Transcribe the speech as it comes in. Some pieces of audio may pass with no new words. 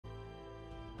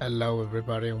Hello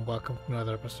everybody and welcome to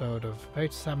another episode of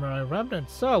Fate Samurai Remnant.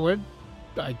 So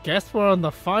I guess we're on the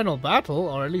final battle,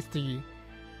 or at least the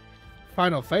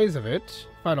final phase of it.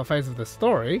 Final phase of the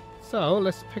story. So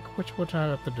let's pick which one I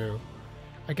have to do.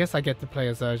 I guess I get to play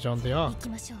as Jean d'Arc.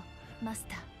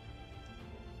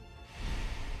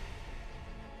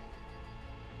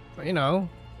 But you know,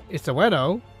 it's a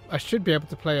widow. I should be able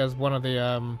to play as one of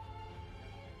the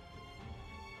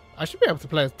I should be able to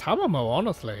play as Tamamo,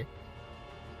 honestly.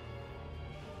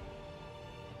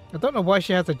 I don't know why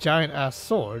she has a giant ass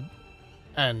sword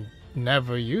and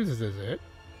never uses it.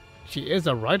 She is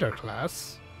a rider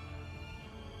class.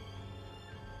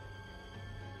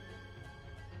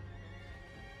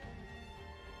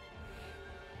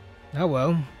 Oh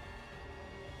well.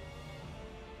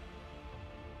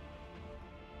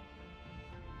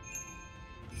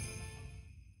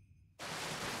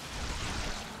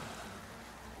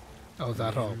 Oh,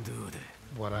 that all?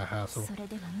 What a hassle.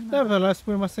 Nevertheless,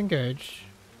 we must engage.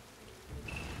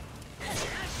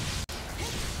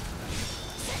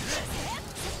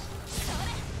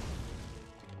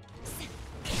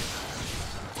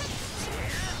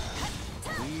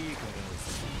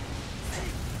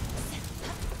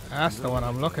 That's the one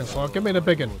I'm looking for. Give me the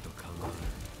big one.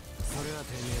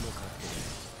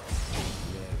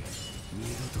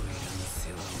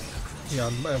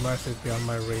 Beyond mercy is beyond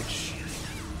my reach.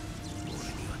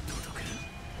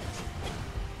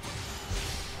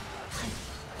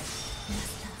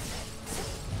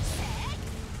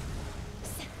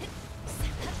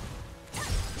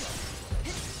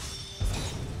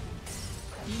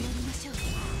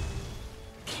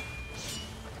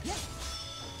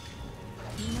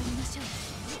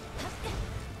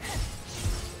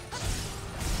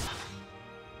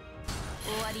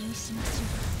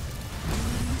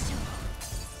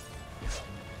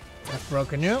 That's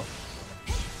broken you.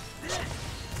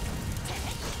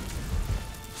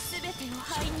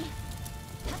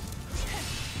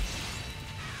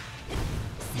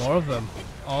 More of them.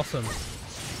 Awesome.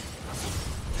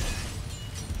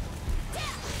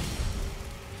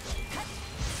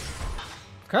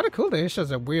 Kind of cool that Ish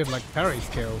has a weird like parry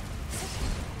skill.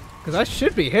 Because I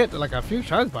should be hit like a few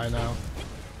times by now.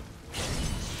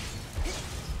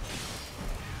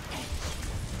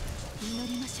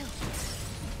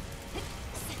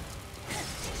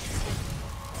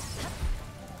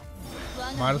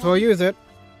 Might as well use it.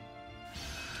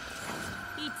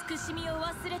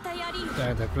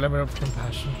 The glimmer of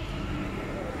compassion.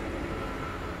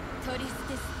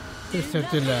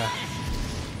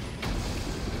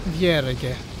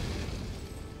 Vierge.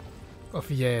 Of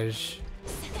Vierge.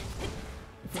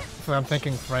 If I'm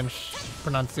thinking French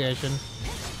pronunciation,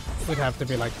 it would have to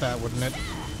be like that, wouldn't it?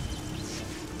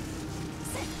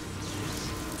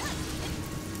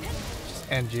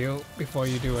 Just end you before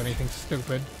you do anything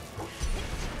stupid.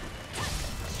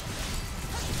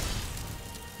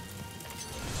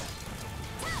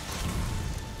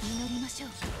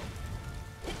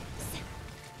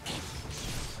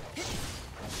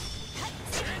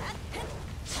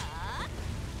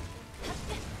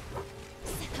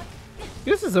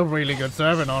 This is a really good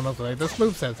servant, honestly. This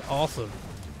moveset's awesome.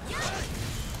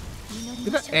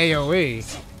 Look at that AoE.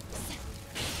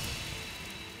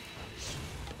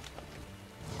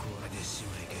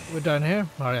 We're done here.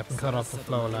 Hurry up and cut off the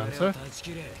flow, Lancer.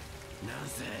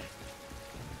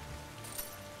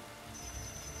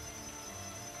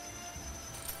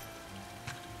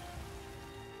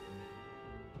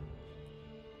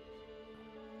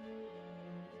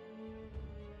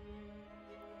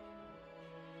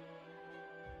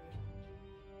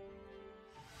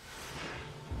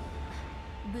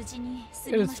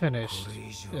 It is finished.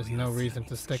 There's no reason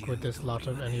to stick with this lot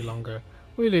any longer.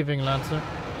 We're leaving, Lancer.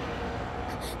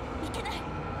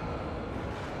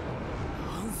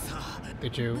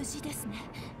 Did you?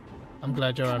 I'm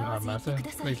glad you're unharmed, Master.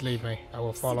 Please leave me. I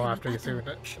will follow after you soon.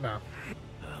 No.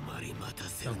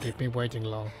 Don't keep me waiting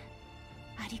long.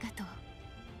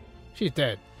 She's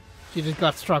dead. She just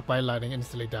got struck by lightning and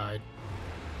instantly died.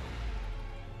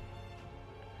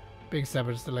 Big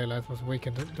Severus the ley lines was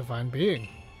weakened to divine being.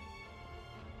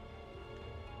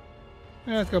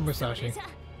 Yeah, let's go Musashi.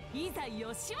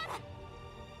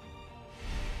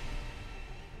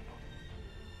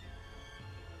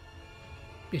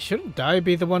 Shouldn't Dai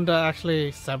be the one that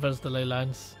actually severs the ley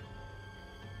lines?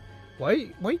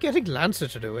 Why are you getting Lancer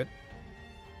to do it?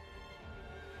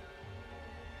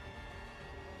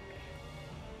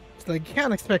 It's like you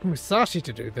can't expect Musashi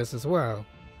to do this as well.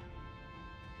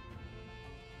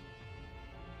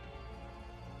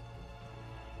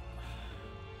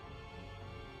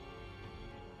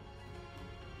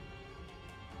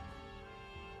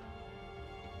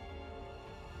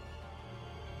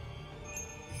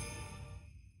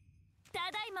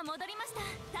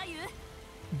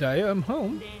 Dayu, I'm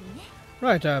home.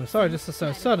 Right, I'm sorry this is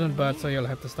so sudden, but so you'll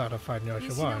have to start a fight in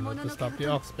Yoshiwa in order to stop the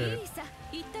Ox Spirit.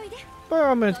 By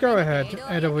all means, go ahead.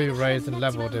 Either we raised and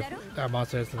leveled if that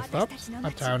monster isn't stopped.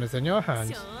 Our town is in your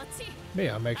hands. Me,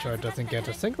 I'll make sure it doesn't get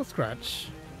a single scratch.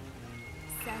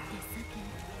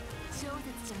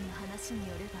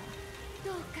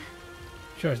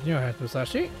 Sure, it's in your hands,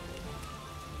 Musashi.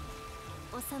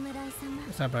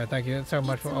 Samurai, thank you so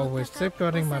much for always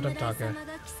safeguarding Madame Taka.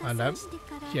 And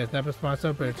she has never smiled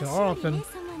so brilliant or often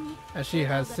as she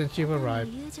has since you've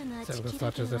arrived. Civilians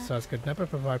such as this could never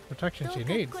provide protection she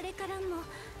needs.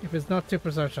 If it's not too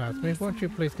precise to ask me, won't you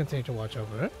please continue to watch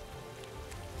over her?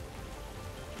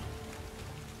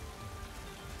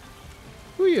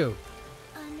 Who are you?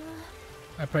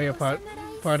 I pray your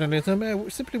pardon, Ism. I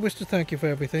simply wish to thank you for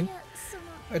everything.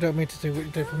 I don't mean to say what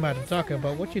you did for Madame Taka,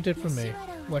 but what you did for me.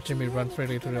 Watching me run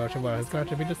freely through the Oshiwara has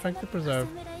granted me the strength to preserve.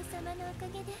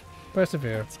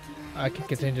 Persevere. I can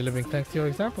continue living thanks to your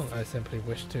example. I simply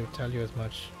wish to tell you as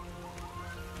much.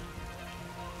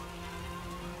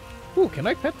 Ooh, can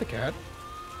I pet the cat?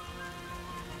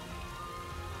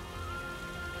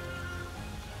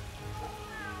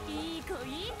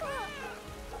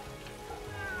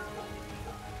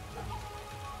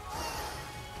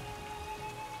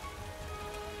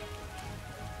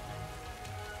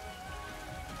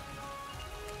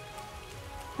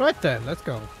 Right then, let's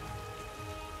go.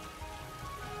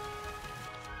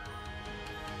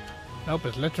 Nope,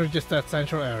 it's literally just that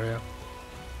central area.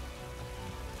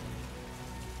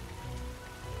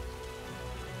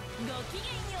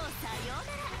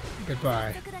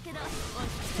 Goodbye.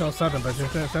 So sudden, but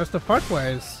there's the part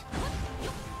ways.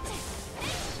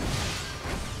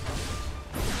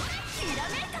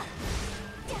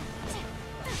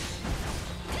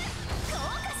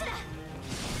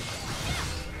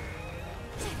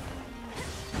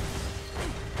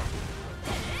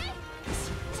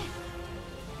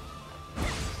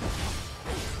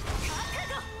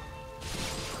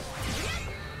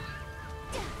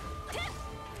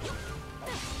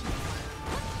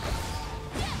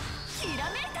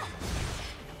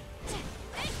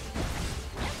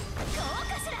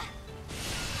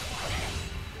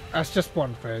 That's just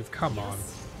one phase, come on.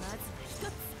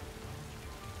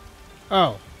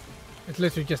 Oh, it's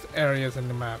literally just areas in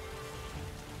the map.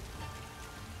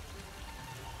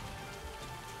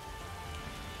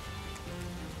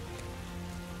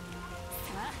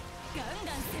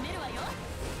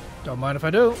 Don't mind if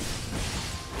I do.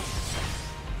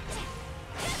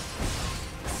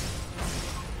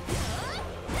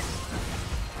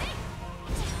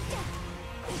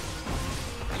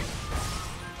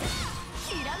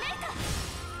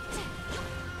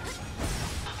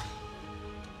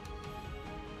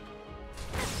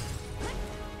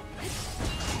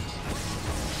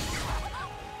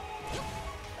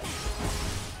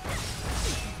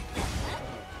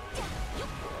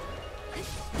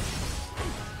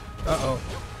 Uh-oh.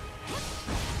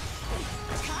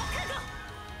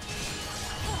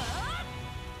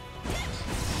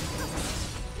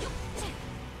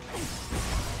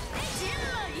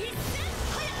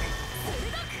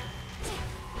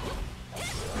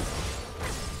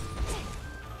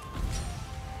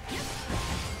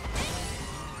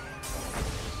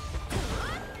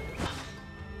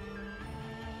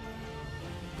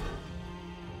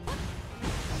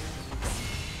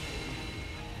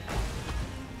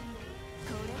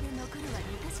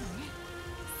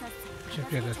 Should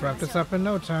be able to wrap this up in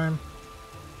no time.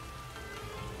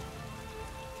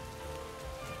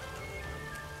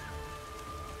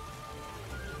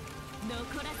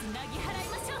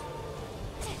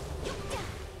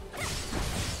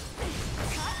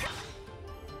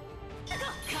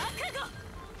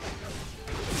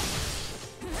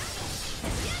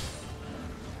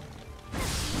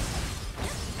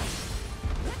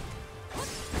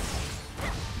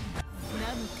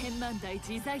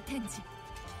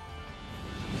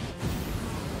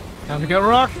 Time to get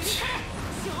rocked!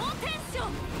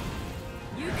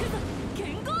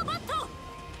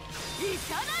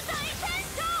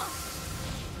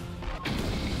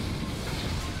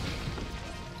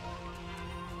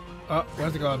 Oh,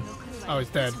 where's it gone? Oh, he's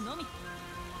dead.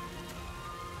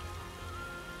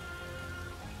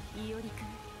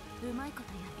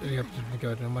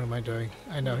 Good. And what am I doing?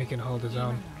 I know he can hold his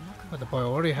own, but the boy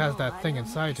already has that thing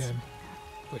inside him,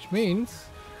 which means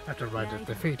after Ryder is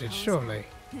defeated, surely.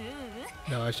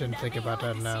 No, I shouldn't think about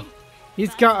that now.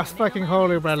 He's got a fucking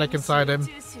holy relic inside him.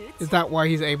 Is that why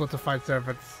he's able to fight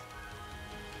servants?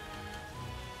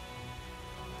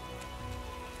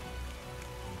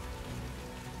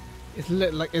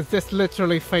 Is this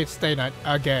literally Fate Stay Night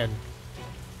again?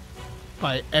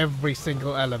 by every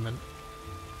single element.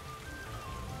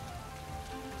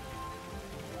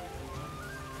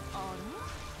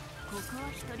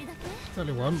 It's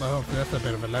only one, but hopefully that's a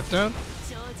bit of a letdown.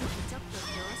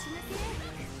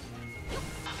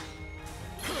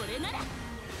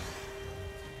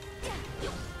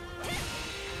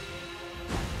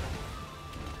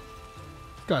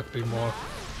 Got to be more.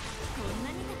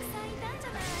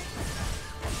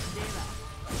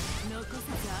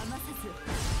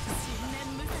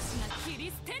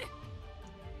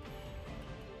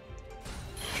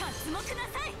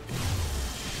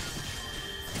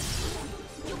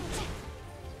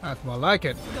 That's more like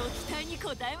it.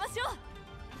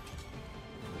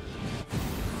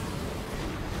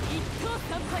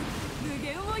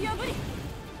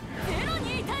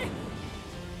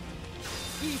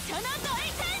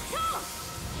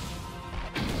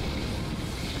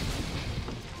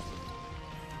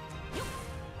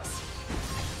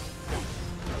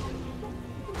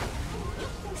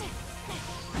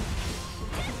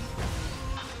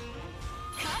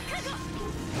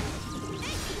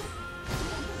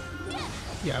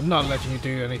 Yeah, I'm not letting you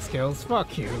do any skills.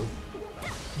 Fuck you.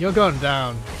 You're going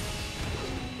down.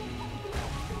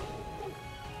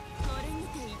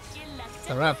 It's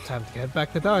a wrap. Time to get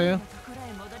back to Daya.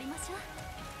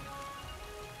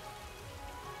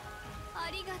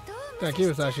 Thank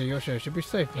you, Sashi. Your show should be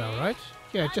safe now, right?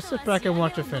 Yeah, just sit back and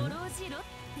watch it finish.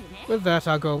 With that,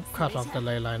 I'll go cut off the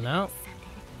ley line now.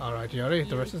 Alright, Yori,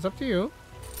 the rest is up to you.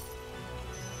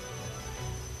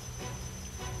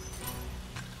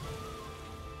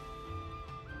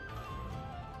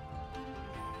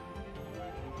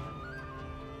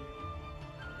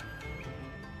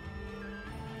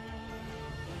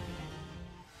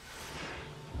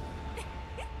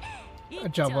 A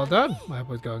job well done. I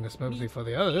hope it's going as smoothly for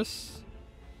the others.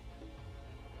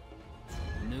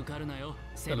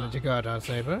 Don't let your guard down,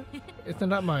 Saber. Isn't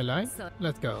that my line?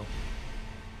 Let's go.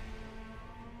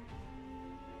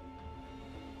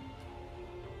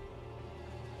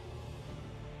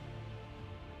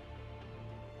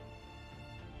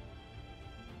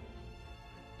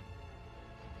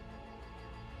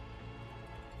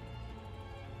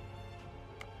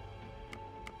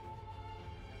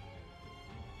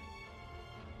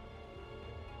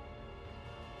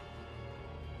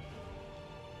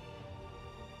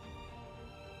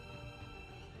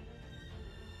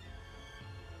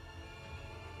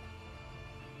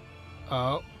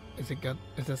 Oh, is it good?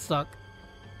 Is it stuck?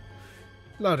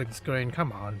 Loading screen,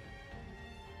 come on.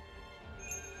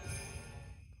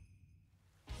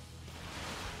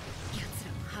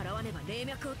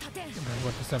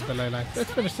 What to set the ley line?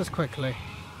 Let's finish this quickly.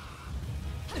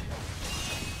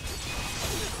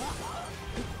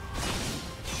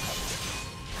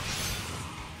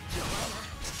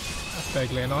 That's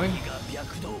vaguely annoying.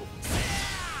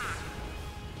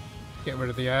 Get rid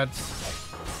of the ads.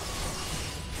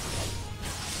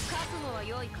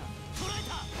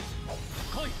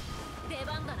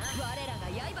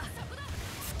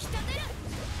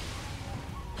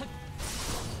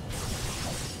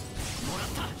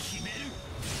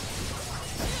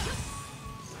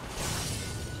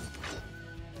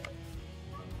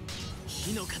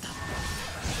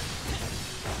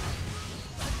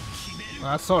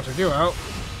 Well, that sorted you out.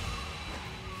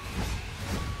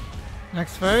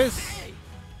 Next phase.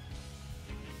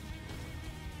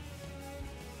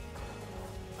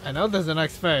 I know there's a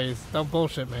next phase. Don't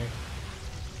bullshit me.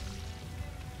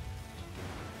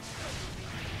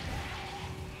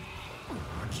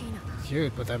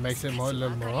 Cute, but that makes it a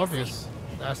little more obvious.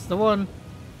 That's the one.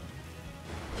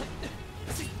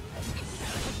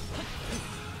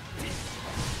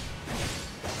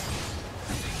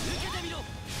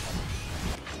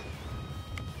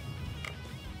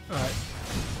 Alright.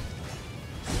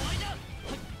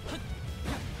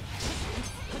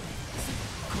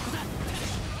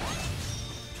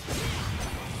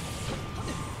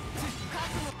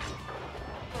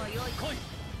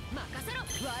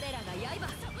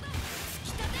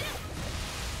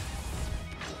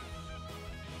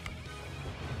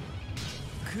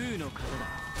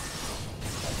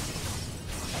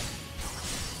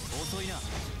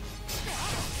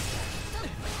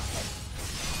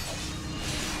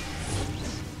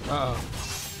 Uh-oh.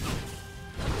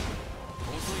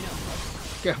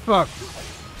 Get fucked.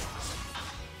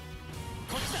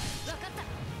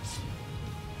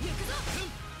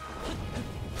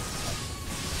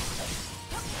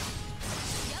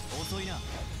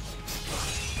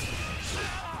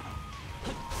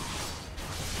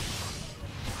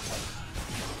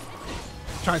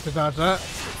 Tried to dodge that.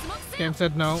 Game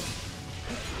said no.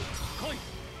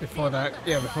 Before that,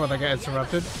 yeah, before they get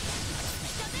interrupted.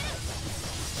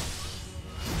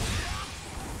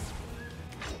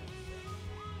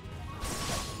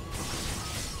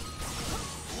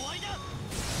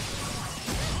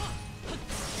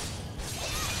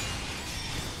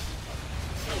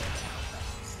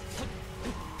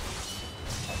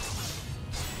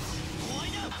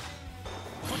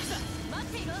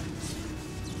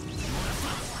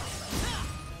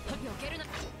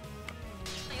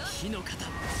 Time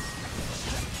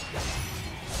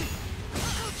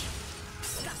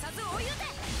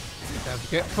to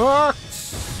get fucked!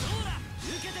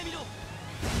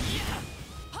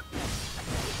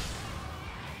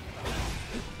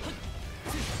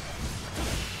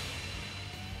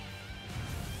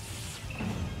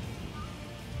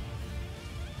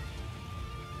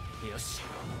 Yoshi.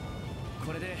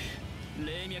 これで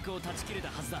霊脈を断ち切れた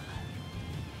はずだ。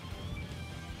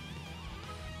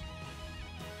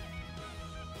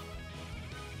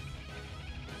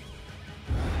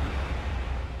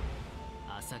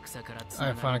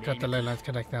I finally cut the ley lines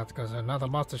connecting out because another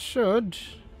master should.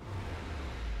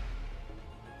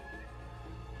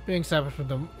 Being separate from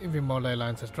the even more ley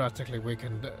lines has drastically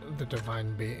weakened the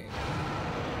divine being.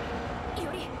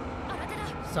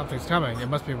 Something's coming. It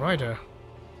must be Ryder.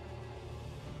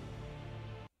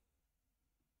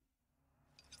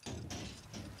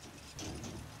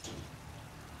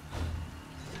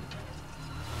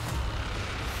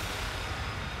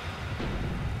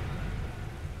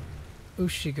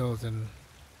 Ushi goes in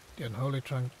the unholy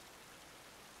trunk.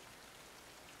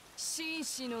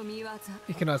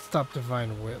 He cannot stop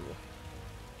divine will.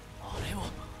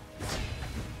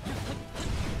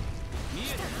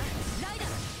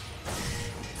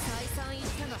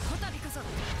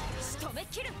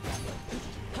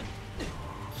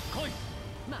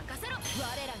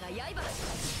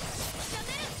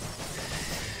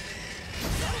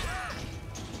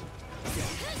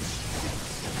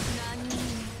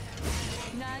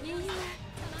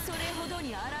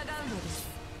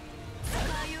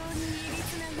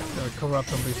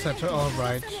 Corrupt and reset her all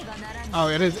right. Oh,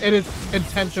 it is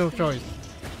intentional choice.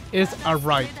 It is a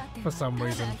right for some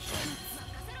reason.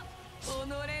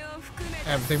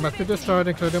 Everything must be destroyed,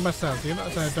 including myself. You know,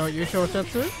 so don't use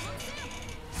Shotetsu?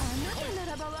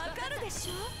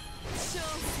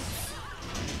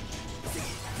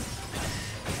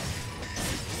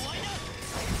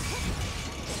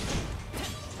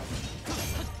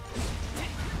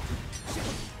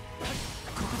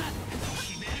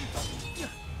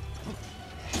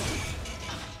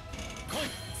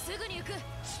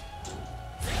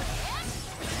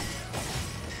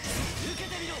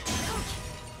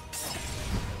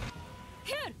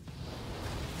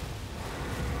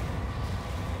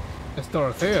 It's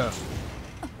Dorothea.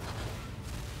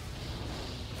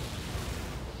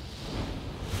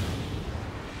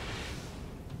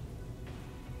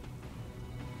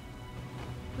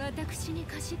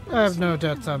 I have no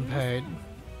debts unpaid.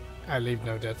 I leave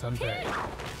no debts unpaid.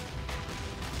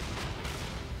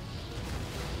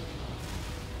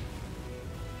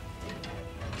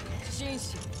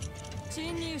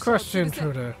 Crush the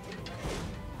intruder.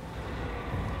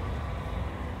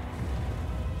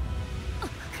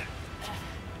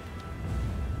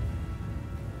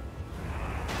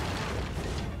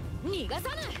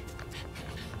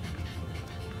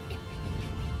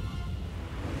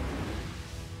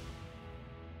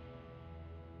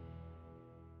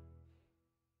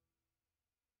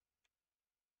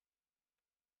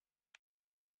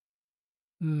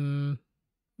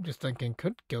 Just thinking,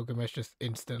 could Gilgamesh just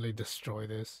instantly destroy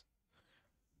this?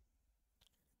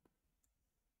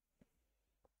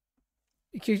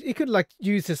 He could like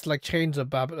use this like chains of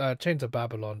Babylon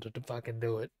to fucking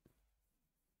do it.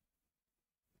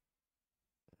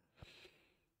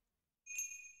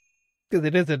 Because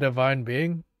it is a divine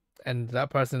being, and that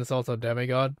person is also a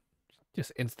demigod.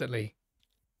 Just instantly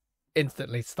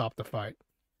stop the fight.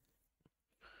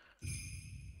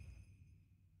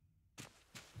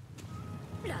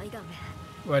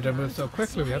 Why don't move so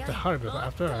quickly? We have to hurry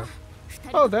after her.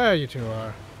 Oh, there you two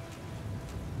are.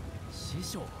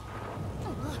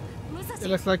 It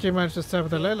looks like you managed to sever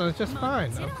the ley lines just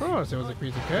fine. Of course, it was a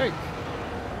piece of cake.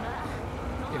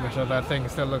 Even though that thing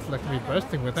still looks like to be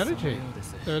bursting with energy.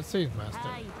 So it seems, Master.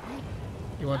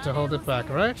 You want to hold it back,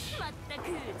 right?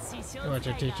 You want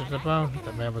your teacher to the bone?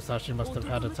 The man Musashi must have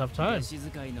had a tough time.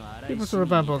 People still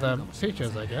resemble them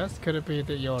teachers, I guess. Could it be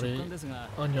that Yori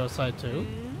on your side too?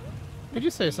 Did you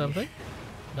say something?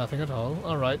 Nothing at all.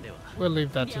 Alright, we'll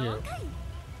leave that to you.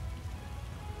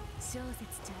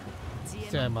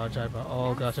 Sam and Jaiba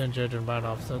all got injured and ran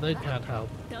off, so they can't help.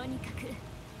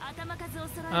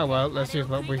 Ah well, let's use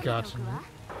what we got and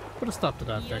put a stop to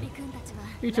that thing.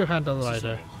 You two handle the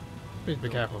rider. Please be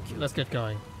careful. Let's get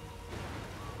going.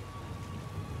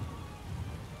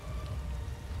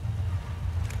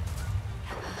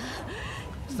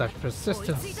 Such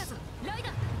persistence.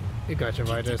 You got your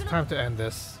rider. It's time to end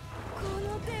this.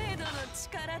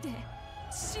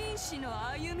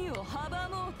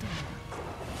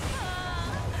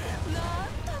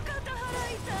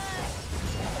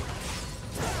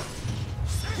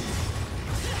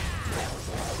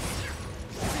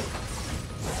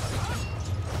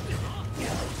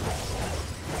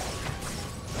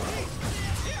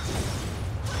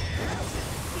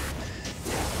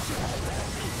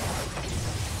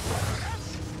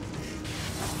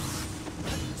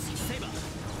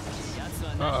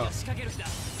 Uh-oh.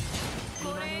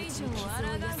 これ以上抗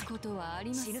うことはあ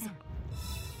りません。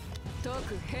特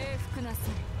平服なさい。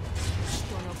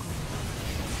人の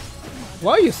子。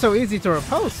 Why are you so easy to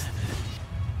repulse?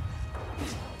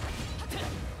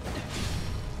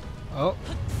 Oh.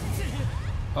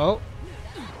 Oh.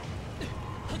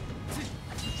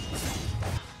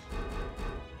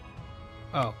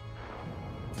 Oh.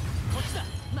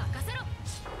 任せろ。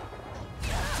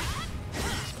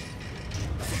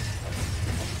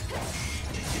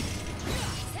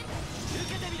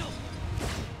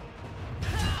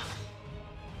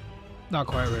 Not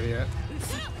quite ready yet.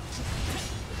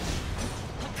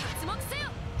 活目せよ。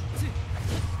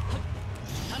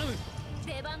頼む。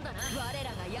出番だな。我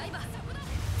らが刃。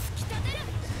突き立てる。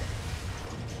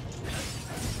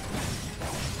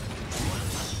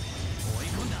追い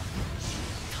込んだ。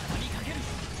畳みかける。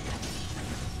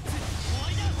終わ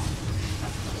りだ。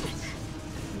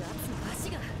奴の足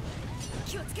が。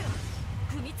気をつけろ。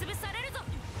踏み潰されるぞ。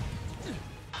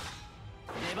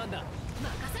出番だ。任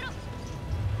せろ。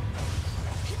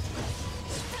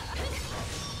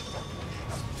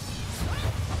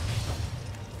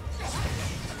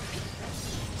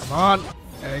 Come on.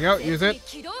 There you go. Use it.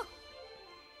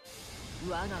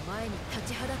 我が前に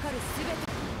立ちはだかるすべて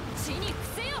地に伏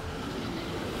せよ。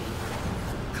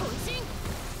渾身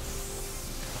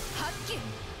発揮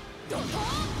怒涛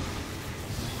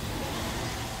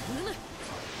うむ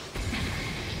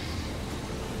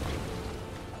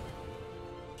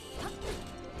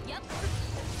やっ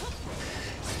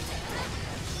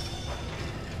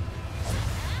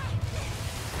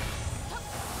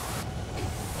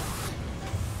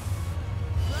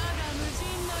我が無人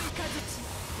の雷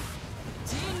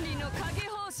人理の影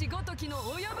奉仕ごときの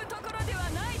及ぶところでは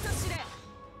ないと知れ。や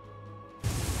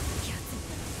つ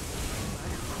ま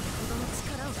だこれほどの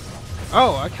力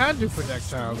を。 Oh, I can do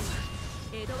projectiles.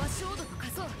 江戸は焦土と化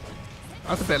そう。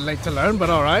 That's a bit late to learn, but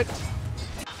alright.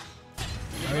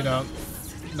 No, you don't.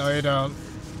 No, you don't.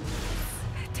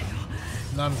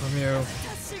 None from you.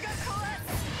 私が壊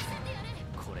す。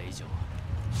これ以上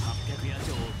800野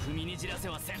城を踏みにじらせ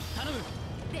はせん。頼む。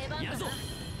出番だな。やるぞ。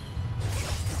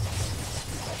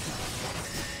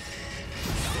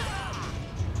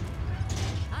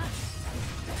あ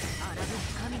あらぶ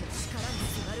神の力に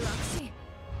すがる悪心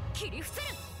切り伏せる。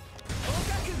お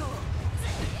覚悟を。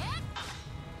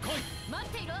来い。待っ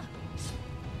ていろ。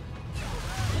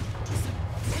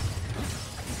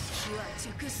気は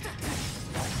熟した。残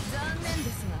念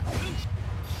ですが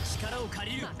力を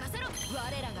借りる。任せろ。我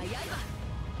らが刃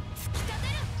突き立て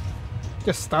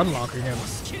る。 Just stun locking him.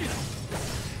 スキル。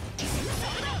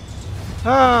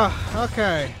 Ah,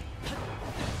 okay.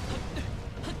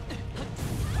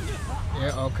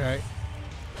 Yeah, okay.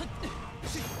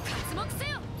 活目せ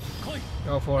よ。来い。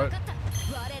 Go for 分 it. かった。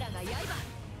我らが刃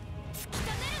突き立て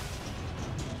る。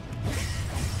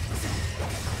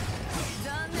残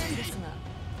念ですが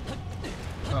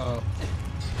Uh-oh.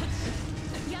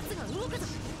 奴が動くぞ。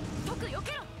特避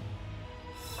けろ。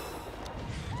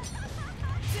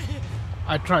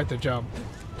 I tried to jump.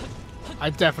 I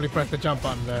definitely pressed the jump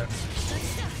button there.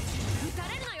 撃た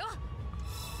れるなよ。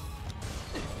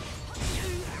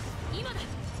今だ。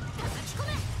叩き込め。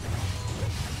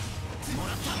も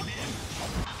らった。こ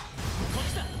っ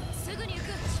ちだ。すぐに行く。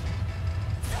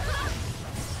そこだ。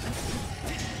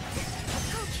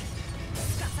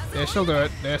 They still do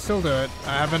it. They still do it.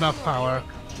 I have enough power.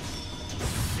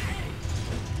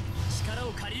 力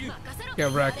を借りる。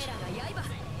 Get wrecked. 我らが刃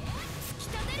突き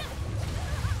立てる。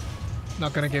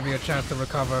 Not gonna give you a chance to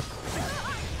recover.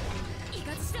 イ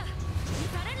カズチだ。撃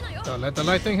たれるなよ。 Don't let the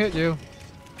lightning hit you.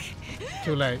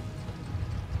 Too late.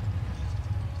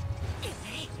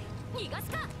 逃が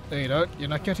すか。 There you go. You're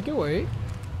not getting away.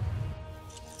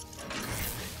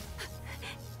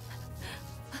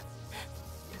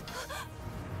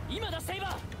 今だセイバ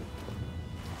ー。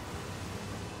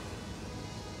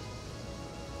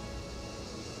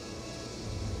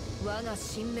 我が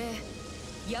神明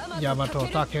ヤマ Yamato ト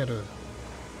タケル。 Takeru.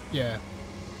 Yeah.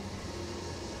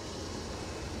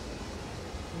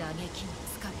 嘆きに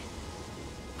疲れ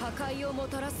破壊をも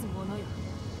たらす者よ。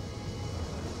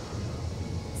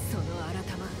その新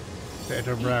たま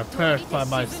Fate of breath perished by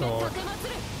my sword. 雨、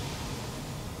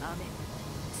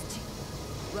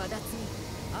土、わだつみ、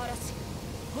嵐、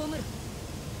葬る。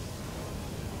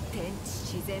天地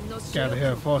自然の Gather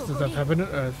here forces of heaven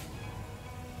and earth.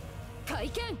 体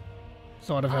験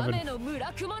Sword of 雨 heaven. の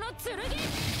村雲の剣。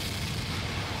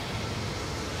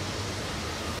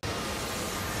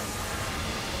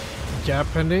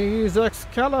 Japanese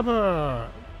Excalibur.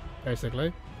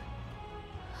 Basically. こ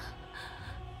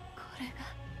れが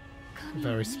神の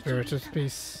Very spirited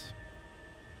piece.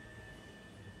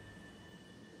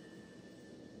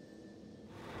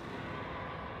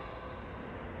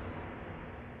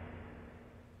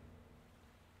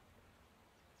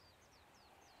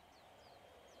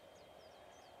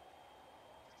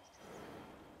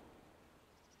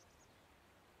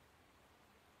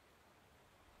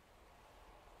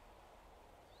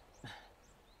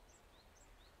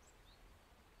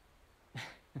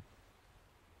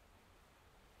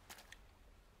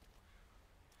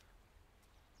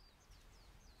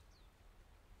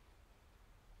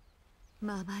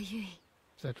 まばゆい。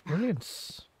 Such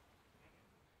brilliance.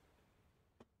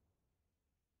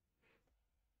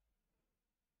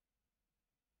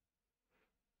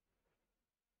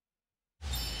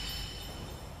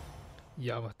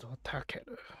 Yamato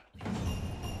Takeru.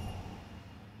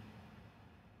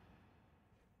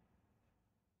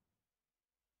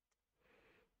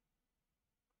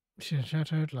 She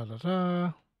shattered, la la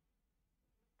la.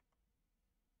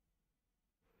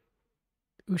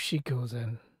 Ushi goes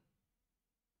in.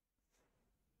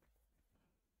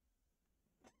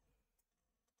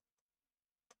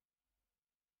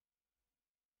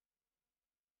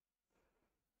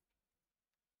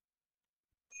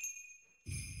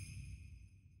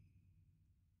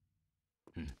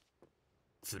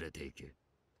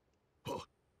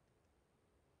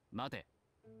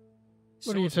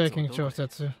 What are you taking,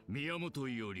 Shosetsu?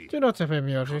 Do not tell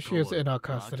Miyoshi. She is in our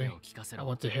custody. I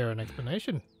want to hear an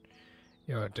explanation.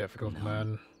 You're a difficult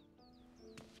man.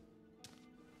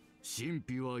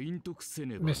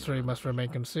 Mystery must remain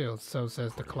concealed, so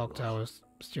says the clock tower's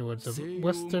stewards of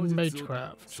Western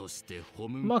Magecraft.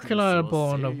 Mark and I are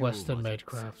born of Western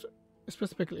Magecraft,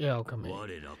 specifically alchemy.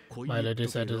 My lady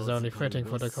said it is only fitting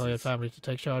for the Koya family to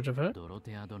take charge of her.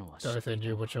 Dorothy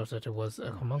knew what Shosetsu was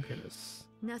a homunculus.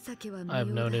 I have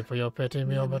no need for your pity,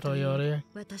 Miyamoto Yori.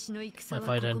 My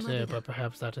fight ends here, but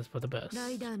perhaps that is for the best.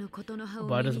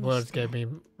 Writer's words gave me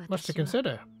much to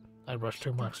consider. I rushed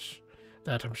too much.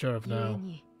 That I'm sure of now.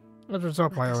 As a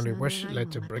result, my only wish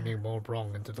led to bringing more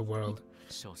wrong into the world.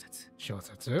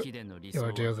 Shosetsu, your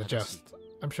ideals are just.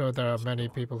 I'm sure there are many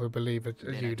people who believe it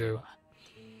as you do.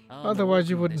 Otherwise,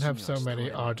 you wouldn't have so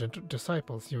many ardent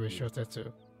disciples, Yui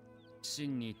Shosetsu.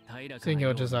 Seeing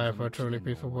your desire for a truly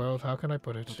peaceful world, how can I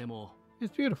put it?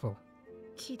 It's beautiful.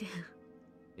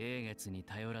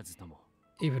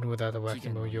 Even without the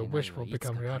Wakimu, your wish will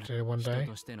become reality one day.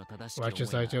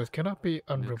 Righteous ideals cannot be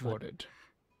unrewarded.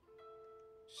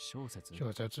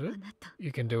 Shosetsu,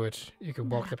 you can do it. You can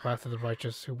walk the path of the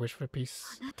righteous who wish for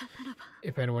peace.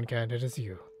 If anyone can, it is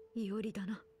you.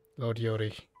 Lord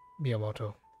Yori,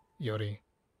 Miyamoto Yori.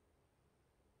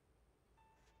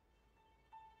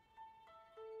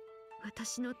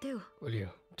 Will you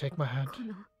take my hand?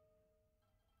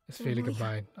 This feeling of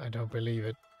mine, I don't believe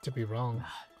it to be wrong.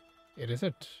 It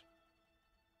isn't.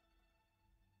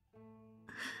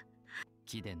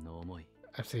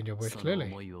 I've seen your wish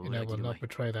clearly, and I will not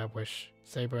betray that wish.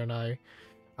 Saber and I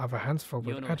have our hands full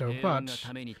with Edo, but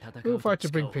we will fight to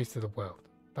bring peace to the world.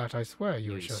 That I swear,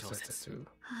 Yui Shosetsu.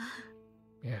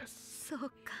 Yes.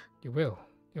 You will.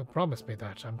 You'll promise me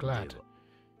that. I'm glad.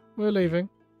 We're leaving.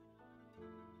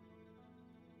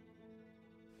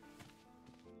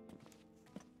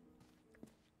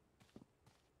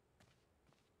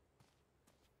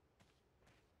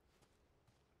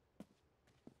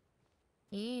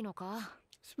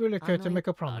 It's really okay to make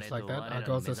a promise like that. Our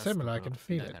goals are similar, I can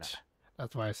feel it.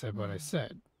 That's why I said what I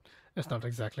said. It's not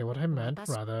exactly what I meant,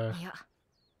 rather...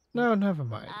 No, never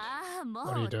mind.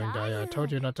 What are you doing, Daya? I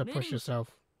told you not to push yourself.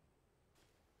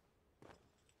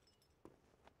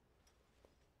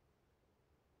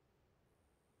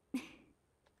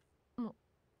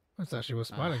 I thought she was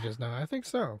smiling just now. I think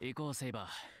so. Let's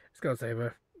go,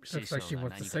 Saber. She looks like she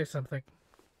wants to say something.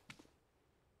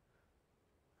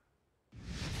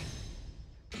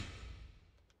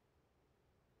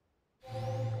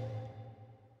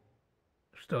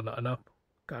 Still not enough.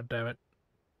 God damn it.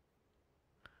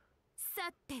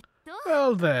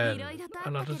 Well then, a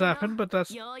lot has happened, but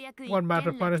that's one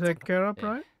matter finally taken care of,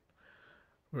 right?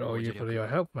 We owe you for your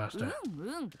help, Master.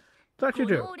 That you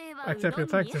do. I accept your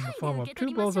thanks in the form of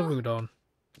 2 bowls of udon.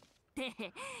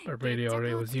 But really,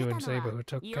 it was you and Saber who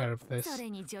took care of this.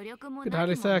 Could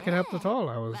hardly say I could help at all.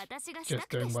 I was just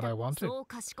doing what I wanted.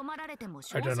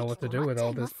 I don't know what to do with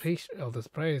all this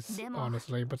praise,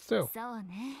 honestly, but still. I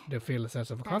do feel a sense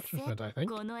of accomplishment, I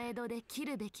think.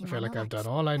 I feel like I've done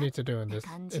all I need to do in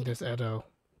this Edo.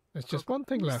 There's just one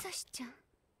thing left.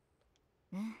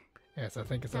 Yes, I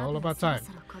think it's all about time.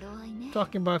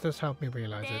 Talking about this helped me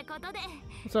realize it.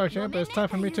 I'm sorry, Champ, but it's time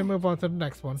for me to move on to the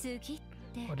next one.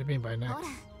 What do you mean by next?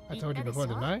 I told you before,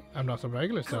 didn't I? I'm not a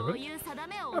regular servant.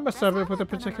 I'm a servant with a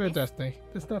particular destiny.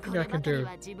 There's nothing I can do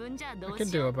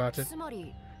about it.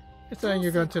 You're saying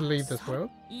you're going to leave this world?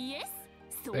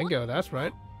 Bingo, that's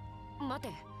right.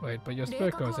 Wait, but your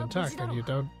spirit core is intact and you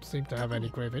don't seem to have any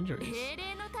grave injuries.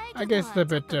 I guess it's a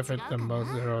bit different than most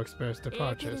heroic spirits'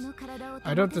 departures.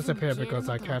 I don't disappear because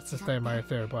I can't sustain my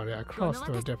ethereal body. I cross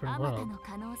to a different world.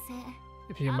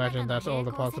 If you imagine that's all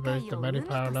the possibilities, the many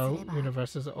parallel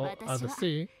universes are the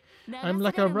sea, I'm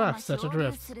like a raft set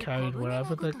adrift, carried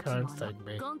wherever the currents take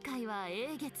me.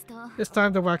 This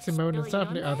time the waxing moon and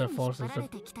certainly other forces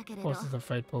of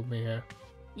fate pulled me here.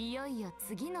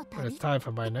 But it's time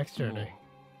for my next journey.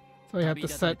 So you have to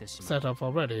set off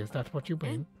already, is that what you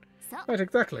mean? Right,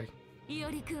 exactly.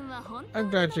 I'm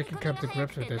glad you can come to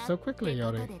grips with this so quickly,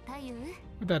 Yori.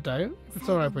 With that, Dayu, if it's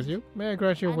alright with you, may I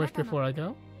grant you a wish before I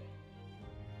go?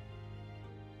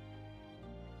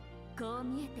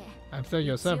 I'm still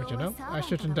your servant, you know. I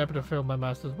should endeavor to fulfill my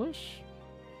master's wish.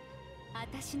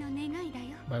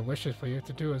 My wish is for you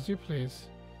to do as you please.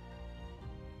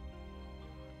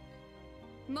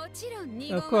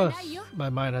 Of course, my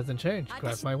mind hasn't changed.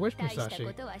 Grant my wish, Musashi.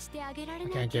 I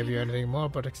can't give you anything more,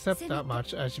 but accept that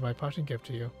much as my parting gift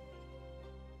to you.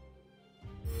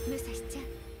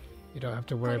 You don't have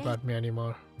to worry about me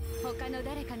anymore.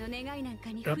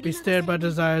 Don't be steered by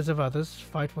desires of others.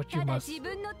 Fight what you must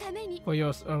for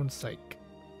your own sake.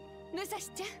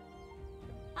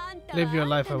 Live your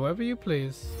life however you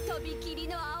please.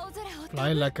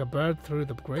 Fly like a bird through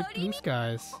the great blue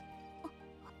skies.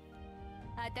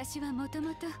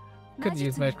 Couldn't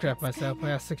use Magecraft myself. I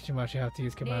asked Sixjumashi how to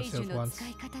use command skills once,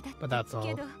 but that's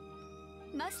all.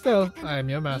 Still, I am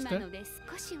your master.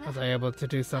 Was I able to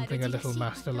do something a little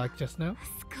master-like just now?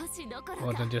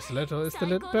 More than just a little. It's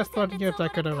the best parting gift I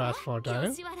could have asked for,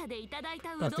 Dayu.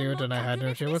 Plus the udon I had in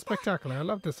it was spectacular. I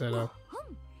love this Udo.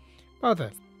 Oh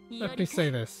then, let me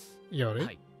say this,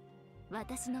 Yori.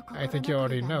 I think you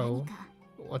already know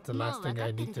what the last thing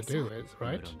I need to do is,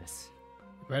 right?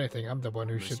 If anything, I'm the one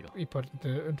who should be put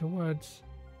into words.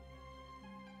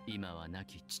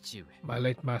 My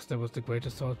late master was the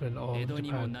greatest swordsman in all of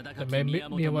Japan. The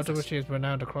Miyamoto Uchi is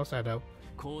renowned across Edo.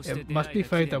 It must be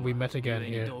fate that we met again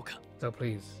here. So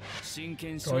please,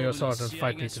 draw your sword and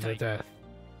fight me to the death.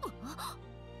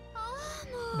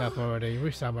 Enough already.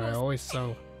 We samurai always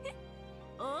so.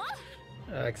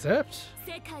 Accept.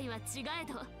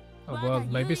 A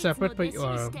world may be separate, but you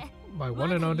are my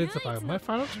one and only desire, my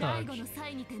final charge.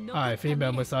 I,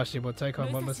 female Musashi, will take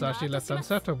on what Musashi left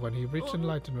unsettled when he reached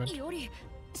enlightenment.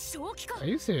 Are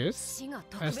you serious?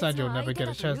 I understand you'll never get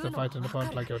a chance to fight an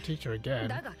opponent like your teacher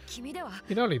again.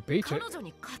 You'd only beat her.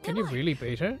 Can you really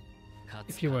beat her?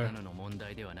 If you were...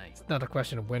 It's not a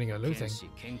question of winning or losing.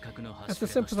 That's the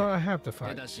simple thought I have to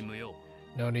fight.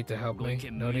 No need to help me.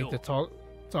 No need to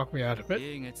talk me out of it.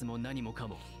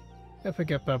 Don't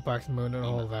forget about Bax Moon and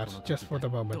all that, just for the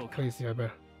moment, please, Yoba.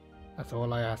 That's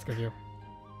all I ask of you.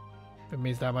 If it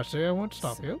means that much to you, I won't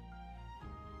stop you.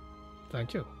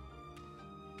 Thank you.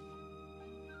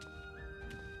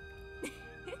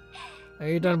 Are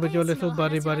you done with your little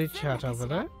buddy chat over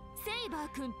there?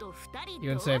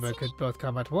 You and Saber could both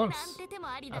come at once.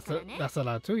 That's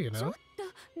allowed too, you know.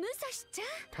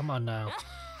 Come on now.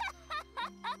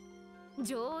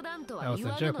 That was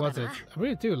a joke, was it? I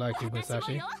really do like you,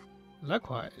 Musashi.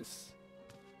 Likewise.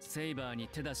 I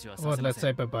won't let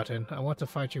Saber butt in. I want to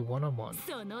fight you one-on-one.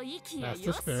 That's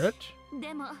the spirit.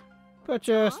 But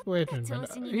just wait a minute.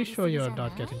 Are you sure you're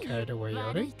not getting carried away,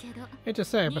 Yori? Hate to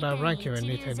say, but I rank you in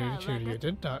Nite no Ichiryu,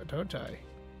 don't I?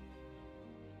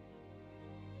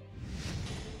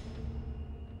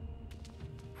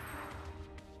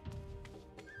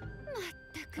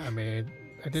 I mean,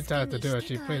 I did have to do as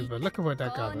she pleased, but look at where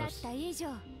that got us.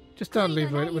 Just don't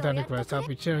leave it without regrets. I'll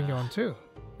be cheering you on too.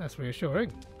 That's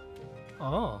reassuring.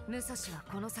 Oh.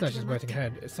 Such is waiting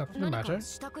ahead. Is something the matter?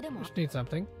 Just need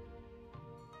something.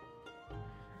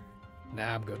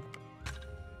 Nah, I'm good.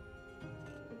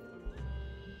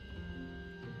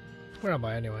 Where am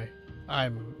I anyway?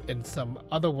 I'm in some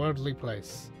otherworldly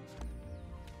place.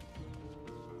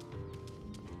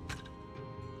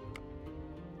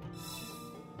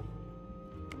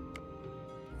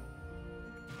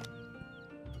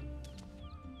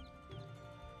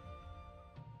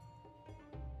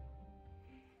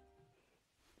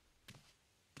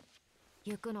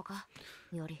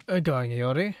 Going,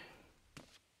 Yori?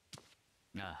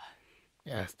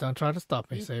 Yes, don't try to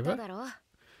stop me, Saber.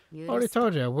 Already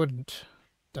told you I wouldn't.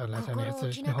 Don't let any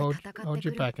hesitation hold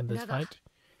you back in this fight.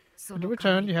 In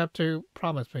return, you have to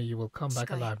promise me you will come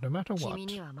back alive no matter what.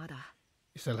 You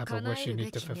still have a wish you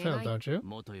need to fulfill, don't you?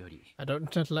 I don't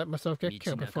intend to let myself get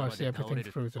killed before I see everything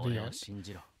through to the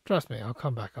end. Trust me, I'll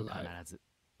come back alive.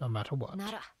 No matter what.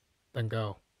 Then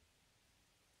go.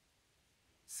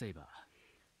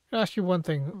 Can I ask you one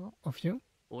thing of you?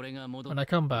 When I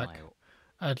come back,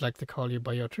 I'd like to call you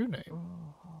by your true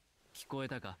name.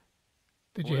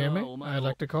 Did you hear me? I'd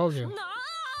like to call you.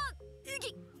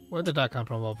 Where did that come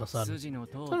from all of a sudden? It's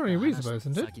not really reasonable,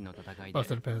 isn't it?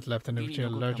 Most of the players left an individual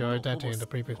learned your identity in the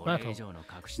previous battle.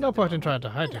 No point in trying to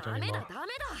hide it anymore.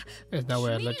 There's no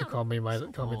way I'd let you call me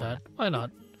that. Why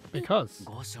not? Because.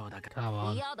 Come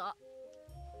on.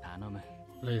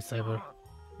 Please, Saber.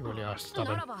 You really are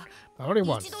stubborn. But only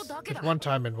once. Just one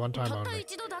time and one time only.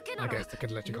 I guess I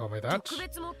could let you call me that.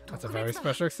 That's a very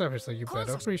special exception, so you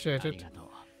better appreciate it.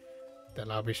 Then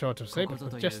I'll be sure to save it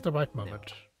for just the right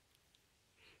moment.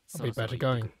 I'll be better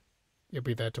going. You'll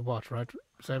be there to watch, right,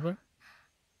 Saber?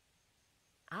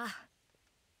 Ah.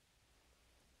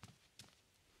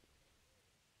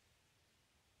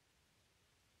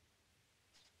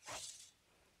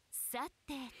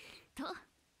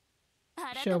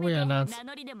 Shall we announce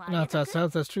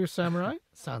ourselves as true samurai?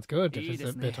 Sounds good, if it's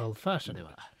a bit old-fashioned.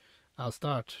 I'll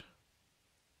start.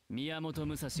 But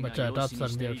that's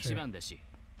Miyamoto.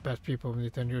 Best people in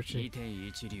Tenryuchi.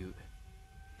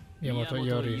 Miyamoto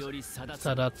Yori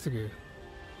Sadatsugu.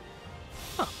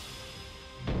 Huh.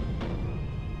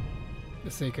 The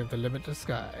Seeker of the Limitless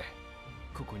Sky.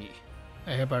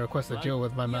 I hereby request a duel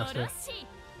with my master.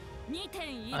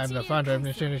 I am the founder of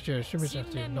Nishinichi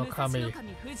Shimisashi no Kami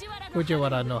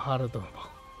Fujiwara no Harudomo.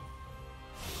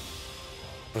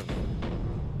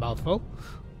 Mouthful.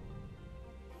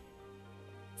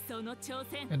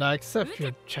 And I accept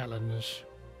your challenge.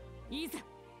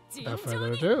 Without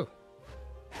further ado.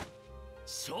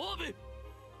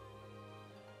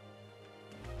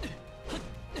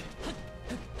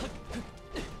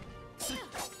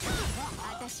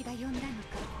 私が呼んだの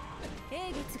か、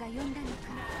英月が呼んだの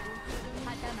か、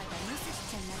はたまた武蔵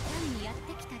ちゃんが単にやっ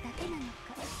てきただけなの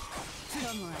か。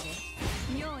ともあれ、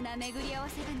妙な巡り合わ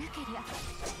せがなけりゃ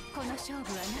この勝負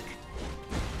はなかっ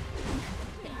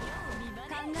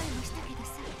た。考えもしたけど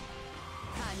さ、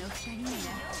あの二人な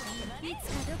らい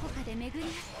つかどこかで巡り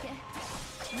合って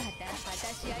また果た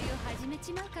し合いを始め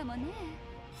ちまうかもね。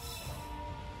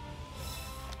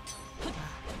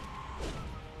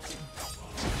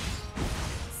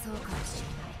そうかもしれ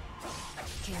ない。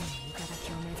剣の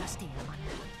頂を目指してやまない。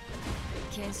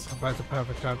剣士 Provides a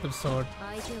perfect time for the sword.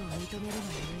 相手を認めるが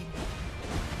ゆえに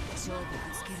勝負を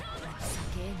つけることは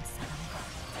酒への定め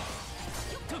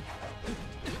だ。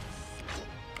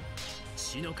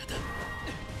死の方。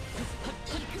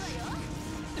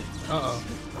 Uh-oh.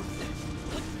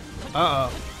 Uh-oh.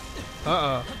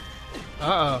 Uh-oh.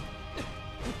 Uh-oh.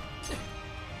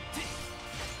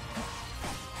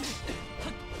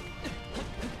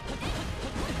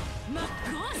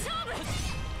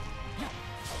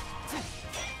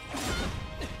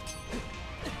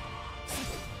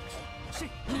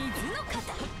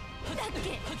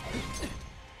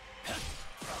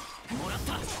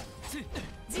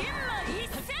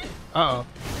 Uh-oh.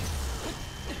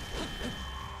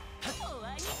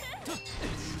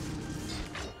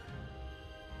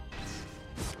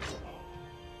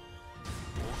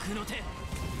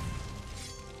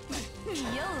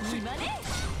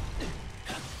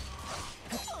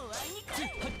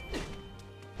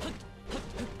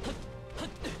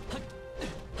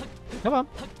 Come on.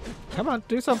 Come on,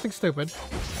 do something stupid.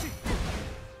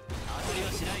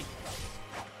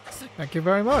 Thank you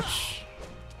very much.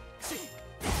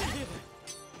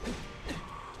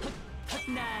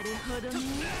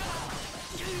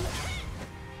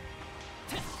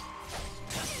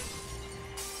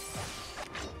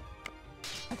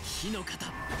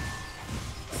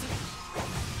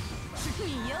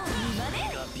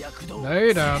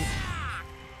 Lay down.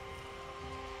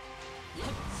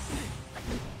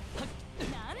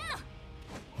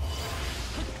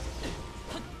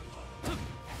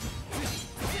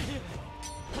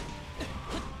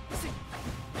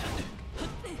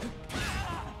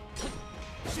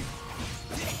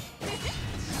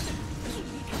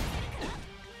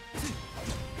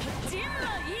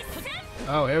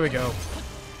 Oh, here we go.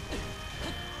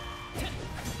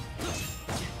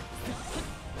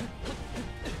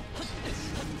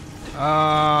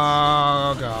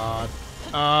 Oh god.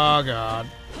 Oh god.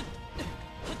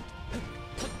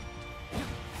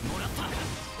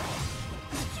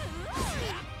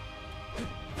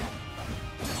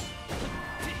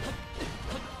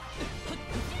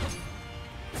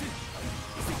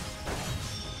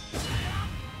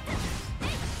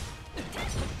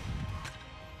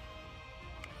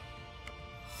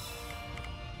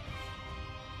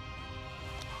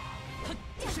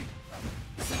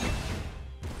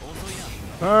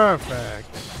 Perfect.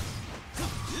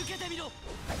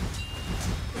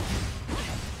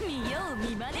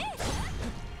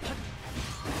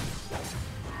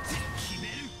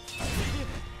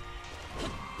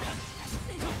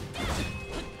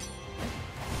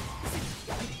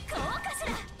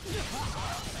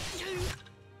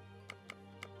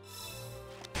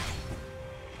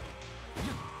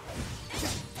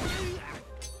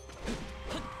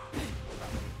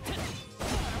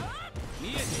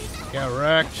 Get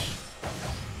wrecked.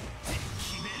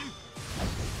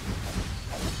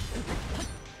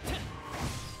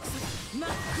 真っ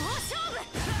向勝負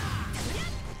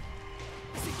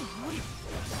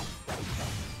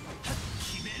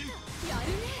やる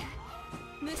ね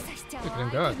武蔵ちゃん Look は at him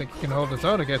go. I think he can hold his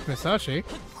own against Musashi. こ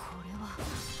れは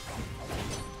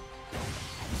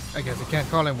I guess you can't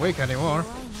call him weak anymore. 怖い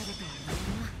までとは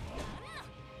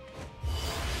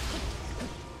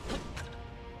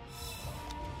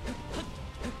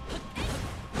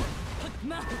言う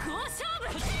な真っ向勝負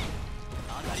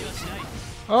当たりはしない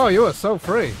Oh, you are so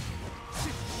free. 終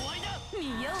わりだ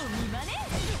見よう見まね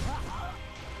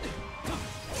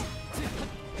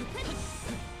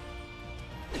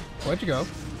Where'd you go?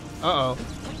 Uh-oh.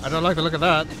 I don't like the look of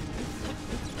that.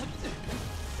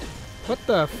 What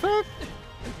the fuck?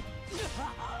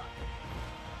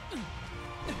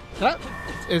 That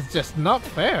is just not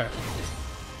fair.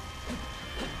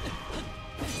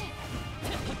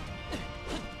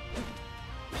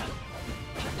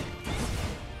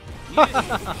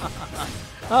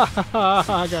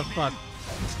 I got fucked.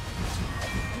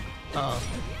 Uh-oh.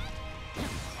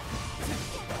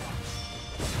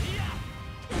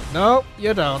 No,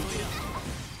 you don't. 終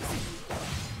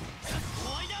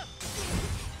わりだ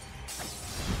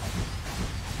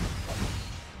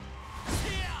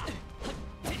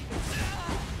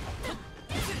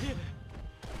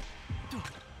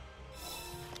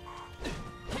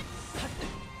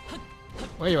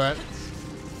Where you at?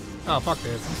 Oh, fuck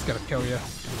this. I'm just gonna kill you.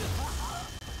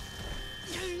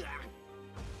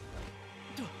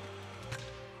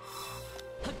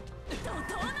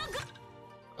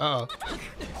 Uh-oh.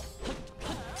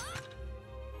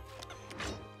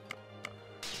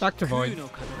 Back to 空 void. の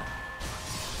風だ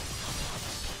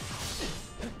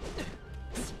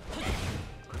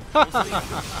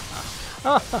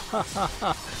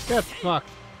Get fucked.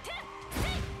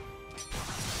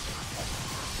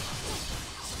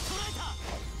 捉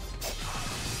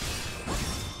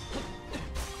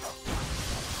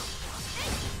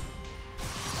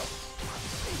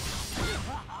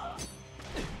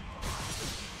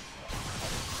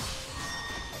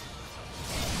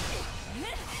えた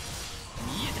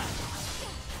見えた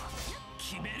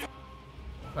決める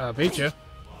Beat you.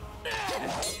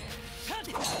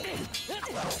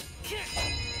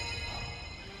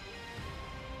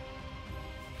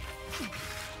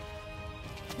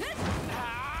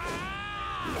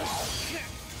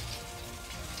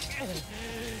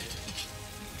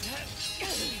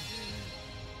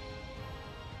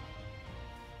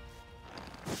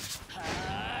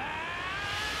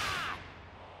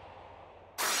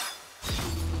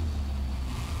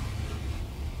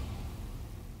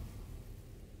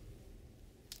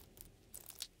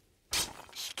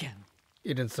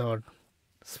 Hidden sword.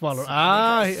 Swallow.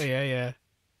 Ah, yeah, yeah.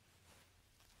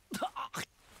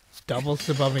 Double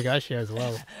Tsubamigashi as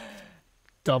well.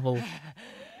 Double.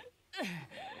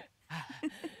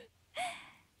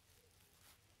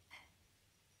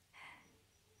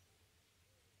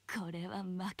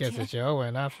 Guess it's your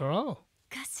win after all.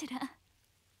 かしら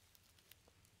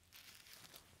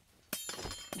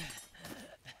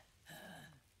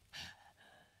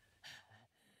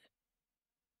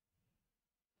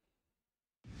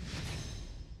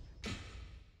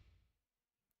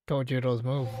Kojiro's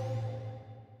move.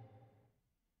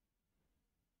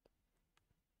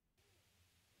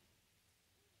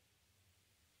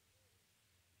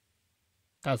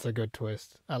 That's a good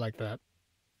twist. I like that.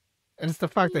 And it's the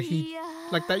fact that he,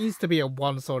 like, that used to be a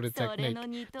one-sworded technique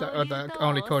that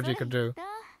only Koji could do.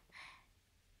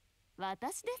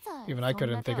 Even I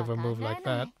couldn't think of a move like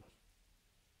that.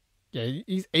 Yeah,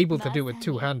 he's able to do it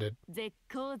two-handed.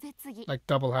 Like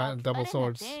double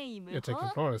swords. You're taking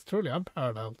floor. It's truly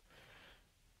unparalleled.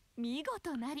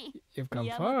 You've come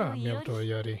far, Miyamoto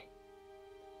Yori.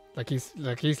 Like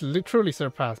he's literally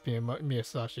surpassed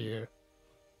Miyasashi here.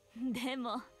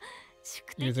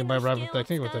 Using my rabbit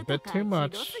technique was a bit too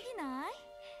much.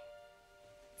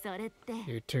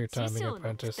 You two-timing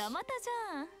apprentice.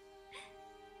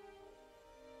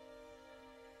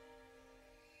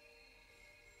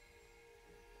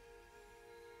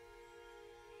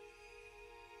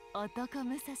 男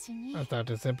武蔵に I start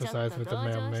to sympathize with the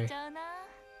male me.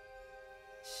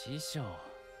 師匠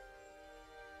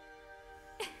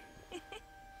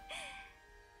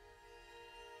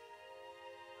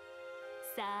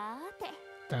さーて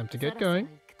Time to get going.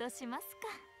 行くとしますか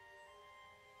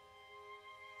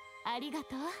ありが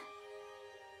とう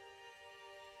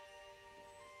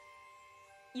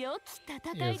良き It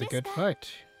戦い was a でし good た fight.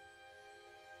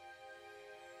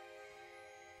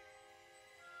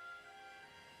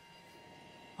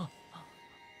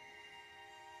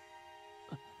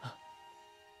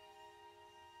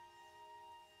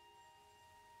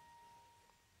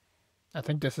 I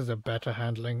think this is a better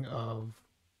handling of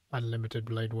Unlimited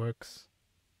Blade Works.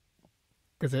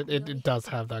 Because it does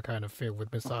have that kind of feel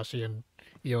with Musashi and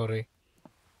Iori.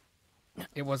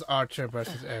 It was Archer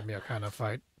versus Emiya kind of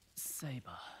fight.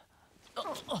 Saber.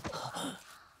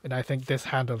 And I think this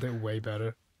handled it way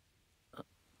better.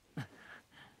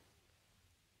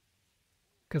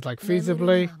 Because, like,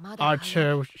 feasibly,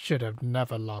 Archer should have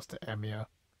never lost to Emiya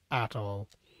at all.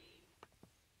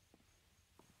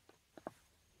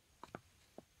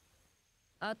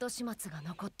 There's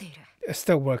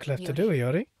still work left to do,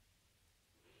 Iori.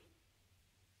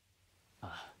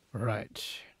 Right.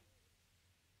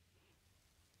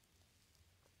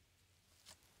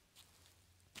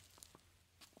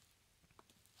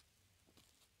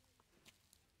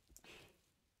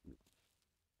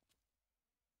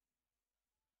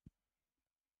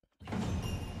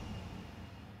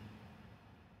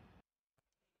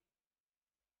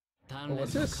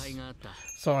 What's this?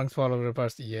 Soaring's follow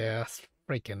reverse. Yes,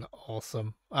 freaking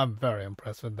awesome. I'm very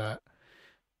impressed with that.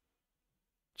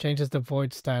 Changes the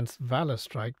Void Stance Valor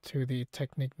Strike to the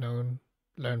technique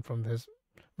learned from his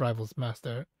rival's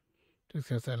master.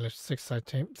 To unleash 6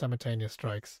 simultaneous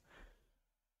strikes.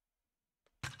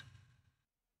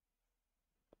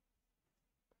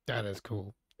 That is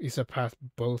cool. He surpassed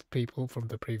both people from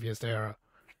the previous era.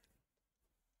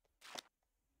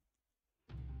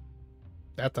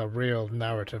 That's a real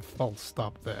narrative full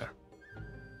stop there.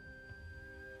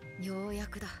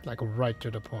 Like right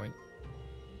to the point.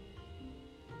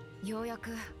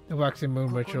 The waxing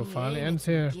moon ritual finally ends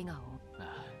here.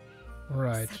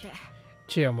 Right.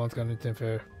 Chiyomon's gonna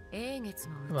interfere. The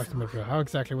waxing moon ritual. How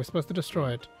exactly are we supposed to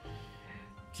destroy it?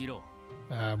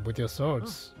 With your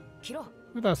swords.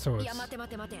 With our swords.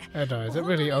 Edna, is it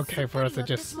really okay for us to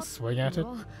just swing at it?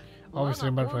 Obviously,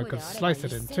 Mudbone could slice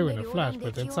it in two in a flash,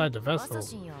 but inside the vessel,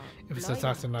 if its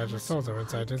assassin Nigel's souls are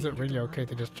inside, is it really okay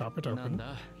to just chop it open?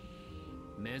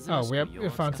 Oh, we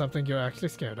found something you're actually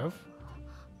scared of?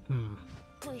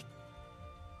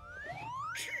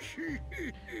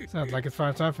 Sounds like it's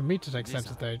fine time for me to take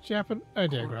center stage. You have an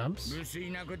idea, Gramps?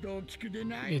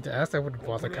 Need to ask, I wouldn't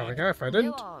bother coming out if I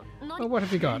didn't. Well, what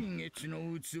have you got?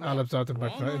 I'll absorb the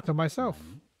microphone into myself.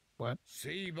 What?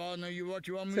 Saber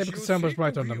concern was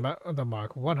right on the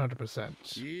mark,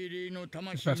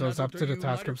 100%. This battle is up to the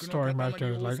task of storing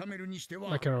Marker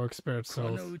like heroic spirit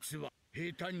souls.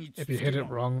 If you hit it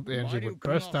wrong, the engine would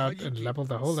burst out and level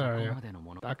the whole area.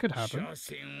 That could happen.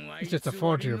 It's just a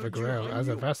forgery of a grail. As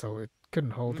a vessel, it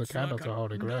couldn't hold the candle to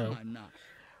hold a grail.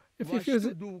 If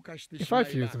I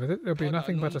fuse with it, it'll be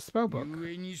nothing but a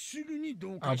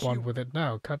spellbook. I'll bond with it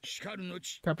now. Cut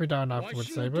me down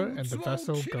afterwards, Saber, and the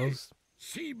vessel goes.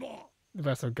 The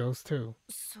vessel goes too.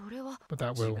 But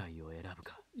that will.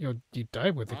 You die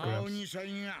with it, Gramps.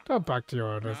 Go back to your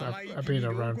orders. I've been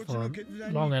around for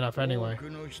long enough anyway.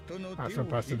 I've been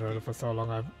president for so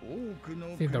long. I've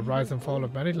seen the rise and fall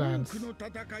of many lands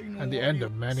and the end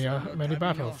of many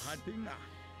battles.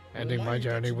 Ending my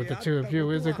journey with the two of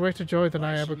you is a greater joy than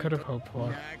I ever could have hoped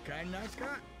for.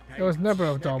 It was never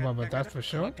a dull moment, that's for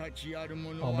sure.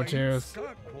 All materials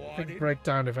break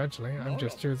down eventually. I'm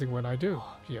just choosing when I do,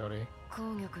 Shiori.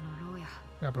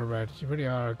 Upper Red, you really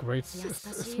are a great,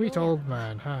 sweet old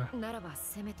man, huh?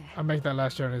 I'll make that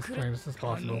last journey as clean as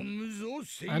possible.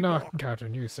 I know I can count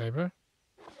on you, Saber.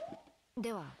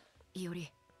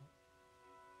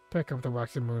 Pick up the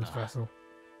Waxing Moon's vessel.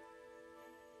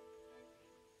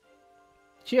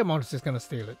 Chiyomon's just gonna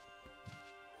steal it.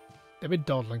 They've been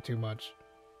dawdling too much.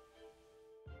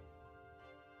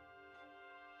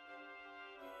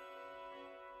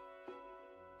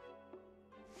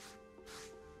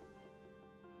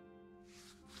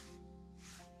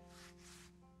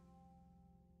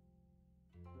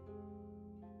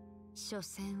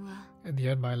 In the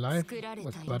end, my life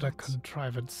was but a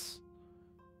contrivance.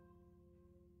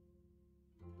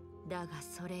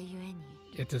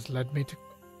 It has led me to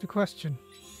question.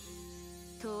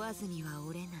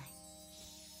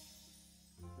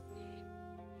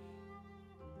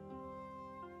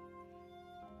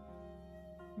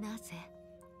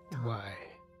 Why?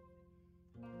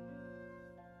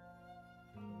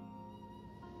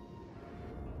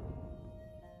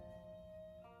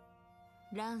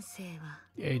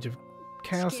 The age of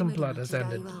chaos and blood has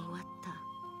ended.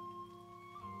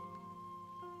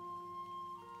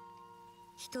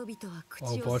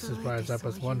 All voices rise up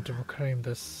as one to proclaim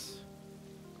this.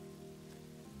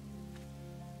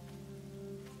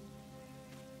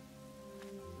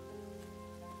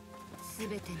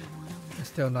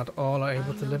 Still, not all are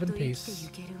able to live in peace.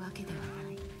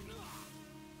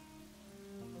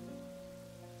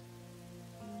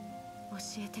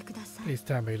 えてください。 Please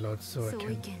tell me, Lord 総意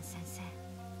Suriken. 見先生。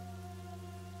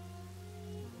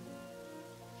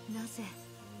なぜ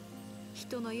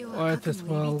人の世 Why は is 核 this のい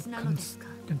び world つなのですか？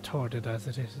 contorted as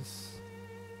it is?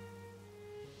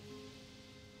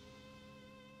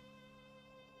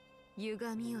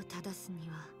 歪みを正すに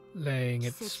は Laying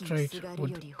it straight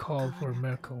would call for a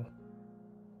miracle.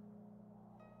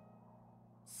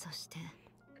 そして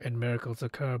And miracles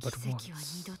occur 奇 but 跡は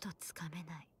once. 二度とつかめ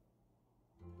ない。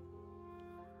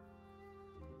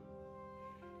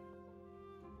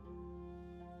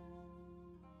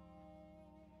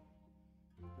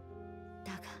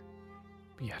だが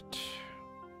Yet,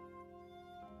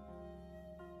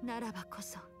 ならばこ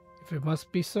そ if it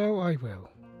must be so, I will.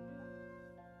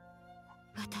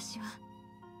 私は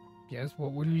Yes,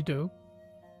 what will you do?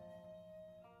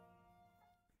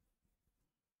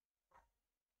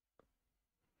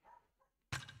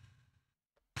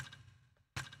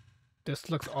 This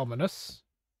looks ominous.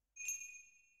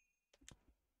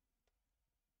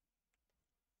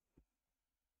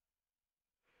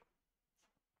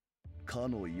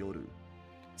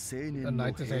 The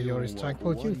night of Ayori's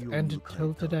tranquil youth ended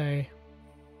till today.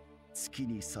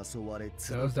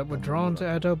 Those that were drawn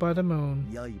to Edo by the moon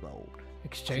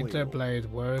exchanged their blades,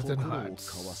 words, and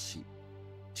hearts.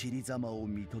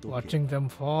 Watching them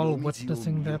fall,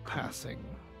 witnessing their passing.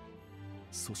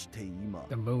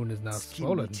 The moon is now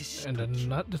swollen, and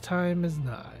the time is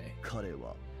nigh.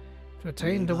 To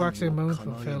attain the waxing moon,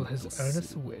 fulfill his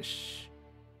earnest wish.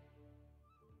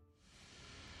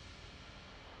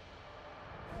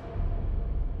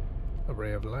 A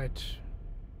ray of light.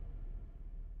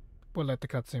 We'll let the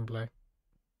cutscene play.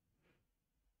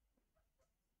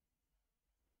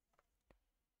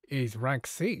 He's rank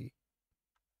C.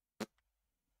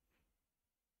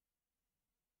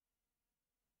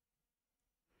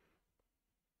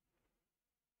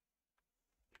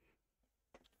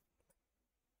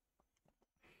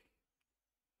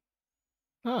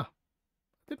 Ah,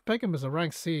 I did peg him as a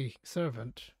rank C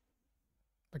servant.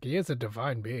 Like, he is a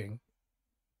divine being.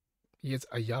 He is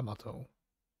a Yamato.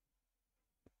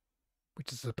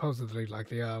 Which is supposedly like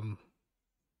the,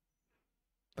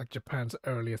 like Japan's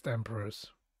earliest emperors.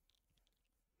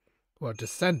 Who are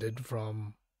descended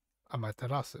from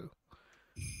Amaterasu.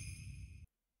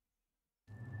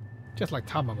 Just like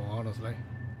Tamamo, honestly.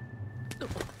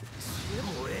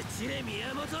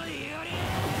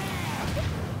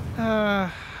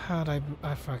 How'd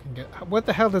I fucking get... Where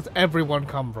the hell does everyone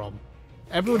come from?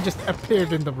 Everyone just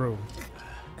appeared in the room.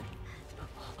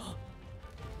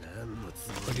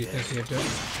 What do you think you're doing?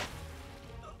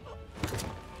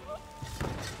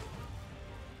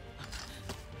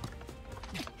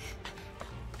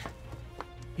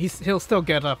 He'll still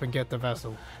get up and get the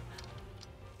vessel.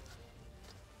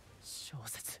 小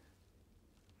説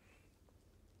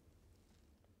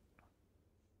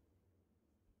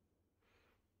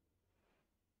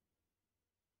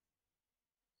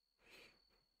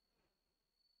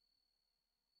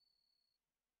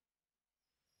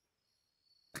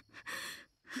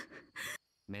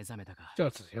目覚めたか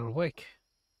Johnson, you're awake.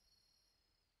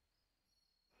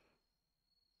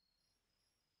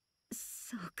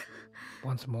 そうか。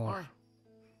 Once お more. い、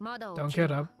まだ Don't 起きろ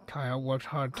get up. Kyle worked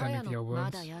hard か tending や to your のま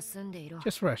wounds. だ休んでいろ。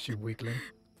 Just rest, you weakling.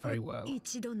 Very well.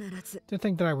 一度ならず。 Didn't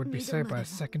think that I would be saved by a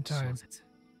second 小 time. 説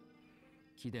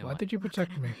木で Why は did you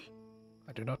protect me?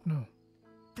 I do not know.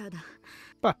 ただ、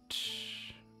 But...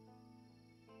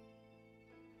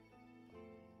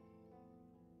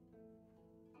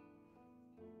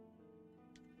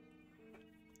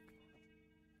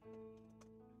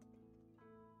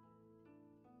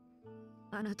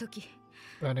 a あの時、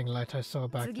 burning light I saw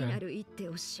back 次な then. る一手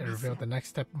を It 示せ。 revealed the next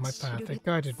step of my 知る path. べ It き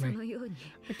guided そ me. のように。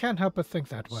 I can't help but think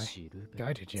that way. 知るべき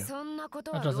Guided you. そんなこ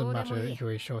と That はど doesn't うでも matter, いい。 Yui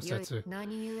よい Shosetsu.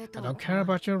 何故 I と don't care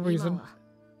about your 今 reason. は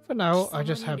For now, I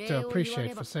貴 just 様に have to 礼を言われ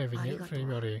appreciate ば for saving あり you, がとう。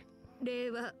 Fuyori.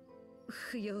 礼は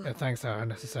不要。 The thanks are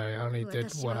unnecessary. I only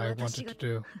did what I wanted to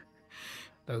do.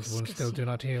 Those wounds still do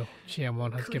not heal.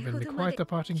 Chiamon has given me quite a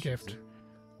parting gift.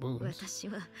 Wounds. 私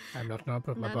は I'm not known,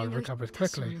 but my 波 body の recovers 多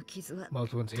少 quickly. の傷は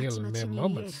Most wounds heal in mere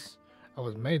moments. I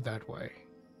was made that way.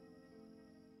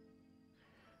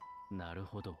 なる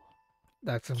ほど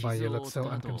That's why you look so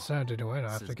unconcerned in a way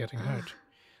after getting hurt.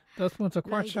 Those wounds are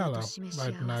quite shallow,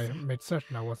 but I made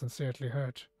certain I wasn't seriously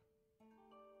hurt.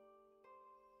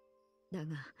 だ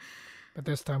が、 But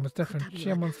this time was different.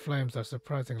 Chiamon's flames are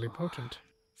surprisingly potent.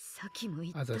 さっきも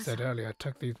言っ As た I ぞ。 said earlier, I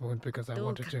took these wounds because I ど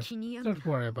う wanted か to. 気に病む Don't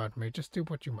worry about me, just do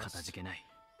what you かた must. じけない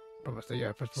Promise that your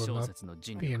efforts will 小 not 説の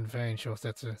尽 be 力 in vain,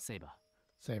 Shosetsu. セイバ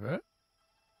Saber,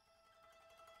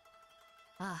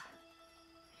 ああ。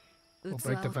 we'll 器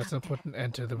break the を立 vessel, て put an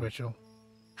end to the ritual.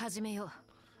 始めよ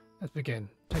う。 Let's begin.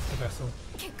 Take the vessel.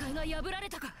 結界が破られ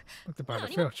たか。 Look the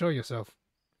battlefield. Show yourself.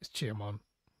 It's Chiamon.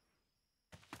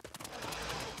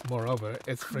 Moreover,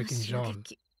 it's freaking Jean.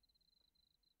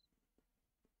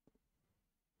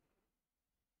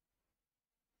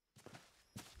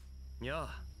 いや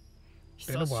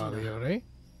Been a while, Yuri.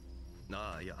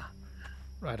 なあいや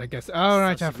Right, I guess. Oh,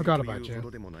 right, I forgot about you.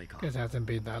 Guess it hasn't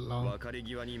been that long. 別れ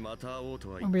際にまた会おうと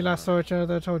は When we last saw each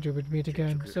other, I told you we'd meet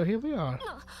again. So here we are.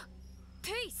 テ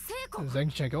イ聖子。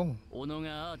 Zheng Chegong. 小野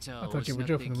がアーチャ I ーを thought you 失っ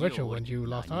て withdrew from the ritual when you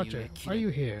lost Archer. Are you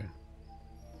here?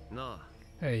 なあ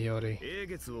Hey, Yori. 英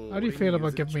月を How do you feel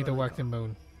about giving me the waxing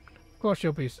moon? Of course,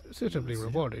 you'll be suitably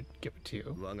rewarded. Give it to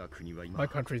you. 我が国は今 My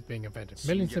country is being invaded.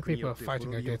 Millions of people are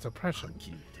fighting against oppression.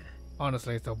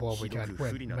 Honestly, it's a war we can't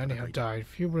win. Many have died.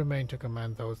 Few remain to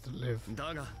command those that live.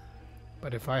 だが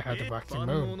But if I had the waxing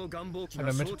moon, and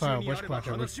a multiplier witchcraft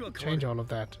would change all of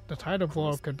that. The tide of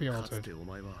war could be altered. お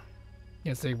前は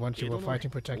You see, once you were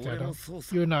fighting Protect Edo,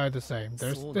 you and I are the same.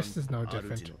 This is no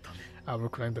different. I will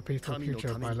claim the peaceful future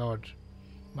of my lord.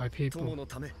 My 友 people, の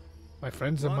ため my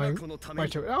friends, and 我 my が子のため my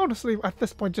children. Honestly, at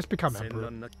this point, just become 戦 emperor.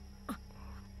 乱な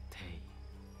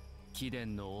貴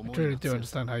殿の I 思い truly が do 強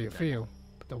understand how you feel,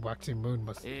 but the waxing moon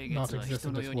must 英 not 月は exist 人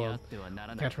in の this 世にあ world. ってはな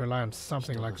らない Can't rely on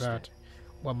something like that.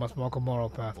 One must walk a moral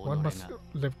path. One must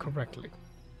live correctly.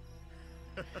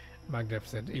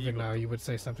 Magnificent. Even now, you would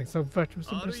say something so virtuous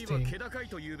and あるいは pristine. 気高い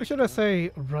と言う Or べき should I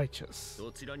say righteous?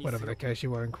 どちらに Whatever せ the よ case,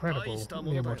 you were incredible, 大したもの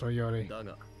だよ Miyamoto Yori. だ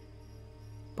が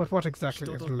But what exactly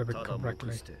人 is と living ただ黙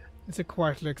correctly? して Is it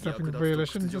quietly accepting 役立つと violation and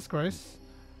屈辱 disgrace?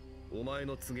 お前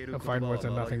の告げる The 言葉 fine は words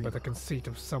are 周 nothing り but the conceit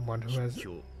of someone who has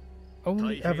今日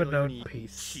only 太平 ever の世 known に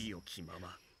peace. 清きま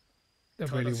ま There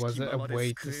really was a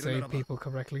way to save people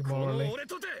correctly この morally. 俺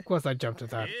とて Of course I jumped at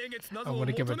that. 英月な I どを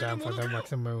wouldn't give a 求める damn も for の the かよ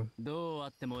waxing moon. どうあ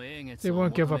っても英月 They を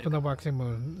won't give 求 up め on る the waxing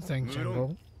moon, Zheng Chenro. お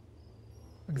前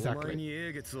Exactly. に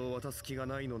英月を渡す気が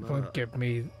ないのな Won't ら give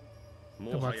me the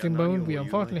もはや waxing 何を moon. も We 言う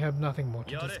unfortunately まい have nothing more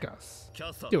to discuss. キ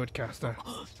ャスター Do it, caster.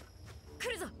 来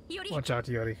るぞ、より。 Watch out,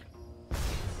 Yori.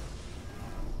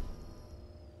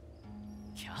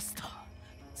 キャスター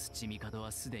土帝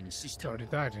はすでに死し He's た already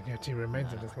died, and yet he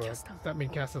remains in this world. Does that mean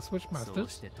caster switch そう masters?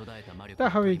 して途絶えた魔 Is 力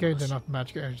that how he を取り gained 戻し enough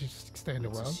magic energy to stay in the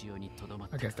うつ world? 潮にとどまっ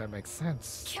I た guess that makes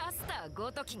sense. キャスター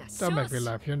ごときが Don't make me 少子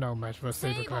laugh. You're no match for a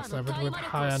saber class 7 with の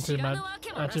high 体魔力を知らぬわ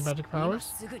けもなし anti-magic 今 powers.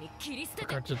 すぐに切り捨て I'll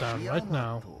て cut you down right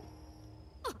now.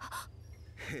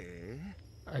 へ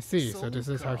I see. So this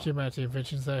is how humanity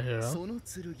envisions their え hero. その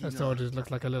剣 That が sword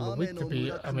looks like a little weak to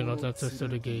be. I mean, not that's a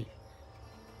Tsurugi.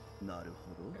 なる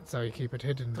ほど So you keep it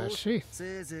hidden in と the sheath.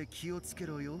 せいぜい気をつけ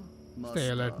ろよ Stay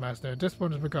alert, master. This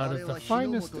one is regarded as the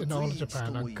finest in all of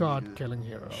Japan, a god-killing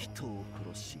hero. 人を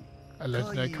殺し A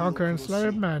legendary conqueror and slayer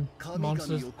of men,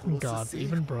 monsters, and gods,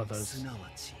 even brothers. すなわ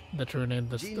ち The true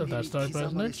name of 人 that 類に star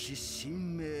刻まれ personage? し神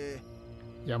名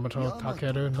Yamato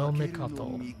Takeru no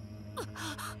Mikoto.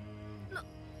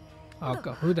 Oh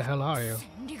god, who the hell are you?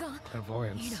 千里眼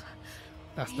Clairvoyance.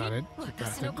 That's not it. You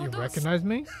私の bastard. こ You とを recognize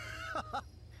me?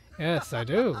 Yes, I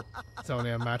do. It's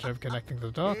only a matter of connecting the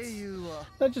英 dots. 雄は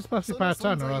That just must be その passed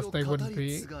存 on, or 在 else を they 語 wouldn't り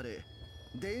be 継がれ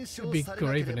伝承 be され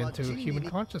なけれ graven ば into 人類 human に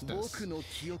consciousness. 僕の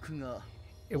記憶が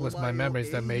It was my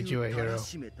memories that made you a hero.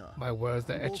 My words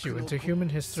that etched you into human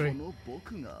history. その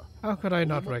僕が How could I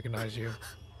not recognize you?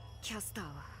 キャスター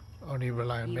は Only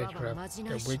rely on magecraft.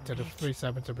 They're weak to the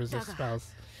 3/7 to resist spells.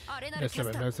 あれなる This キャス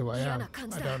seven タ knows who ー I 嫌 am. な感 I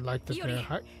じだ don't like this より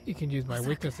man. You can use my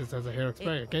weaknesses as a hero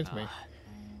spray against me.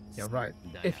 You're right,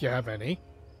 if you have any.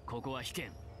 ここは危険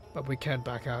But we can't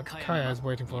back out. Kaya is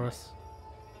waiting for us.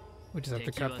 We just have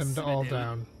to cut them all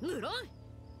down. 無論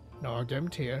No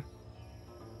argument here.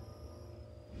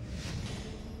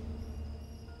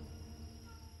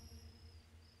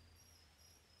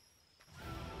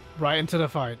 Right into the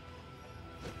fight.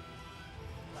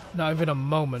 Not even a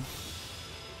moment.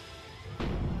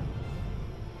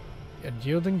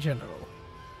 Unyielding general.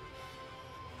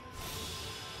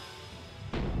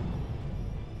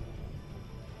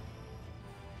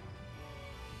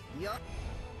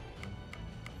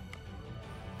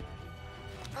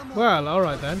 Well,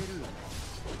 alright then.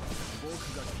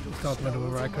 Got medical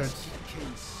records.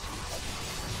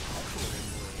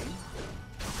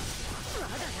 我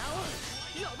が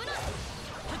名を呼ぶな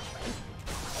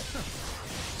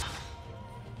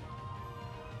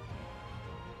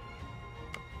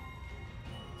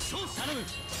頼む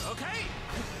了解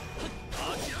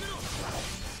諦めろ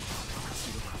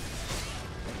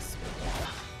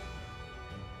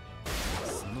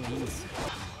その意味す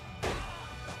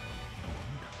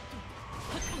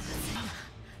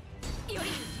よ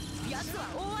り奴は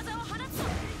大技を放つぞ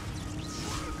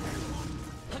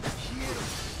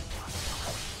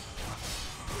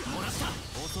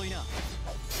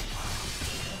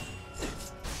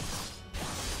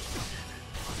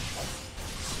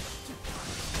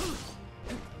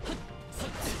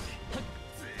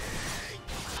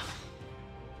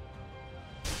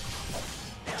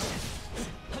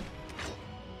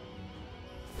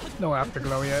No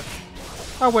afterglow yet.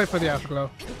 I'll wait for the afterglow.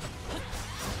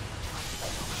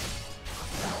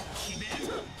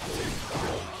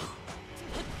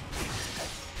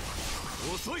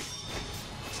 遅い。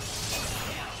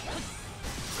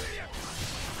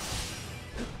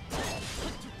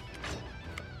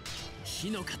火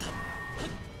の型。大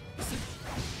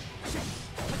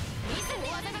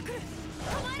技が来る。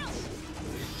構えろ。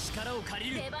力を借り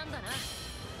る。出番だな。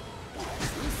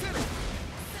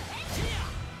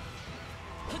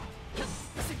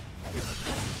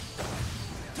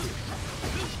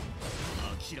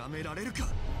諦められるか。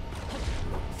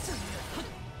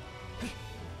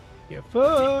 You're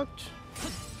fucked.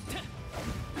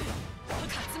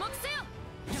 活目せよ。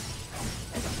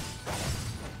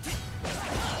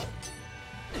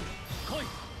来い。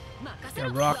任せろ。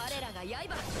 You're 我 rocked. らが刃。引き立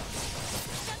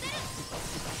てる。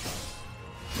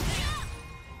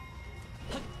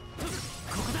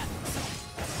ここだ。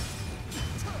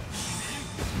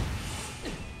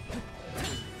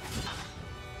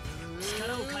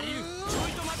力を借りる。ちょ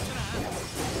いと待ってな。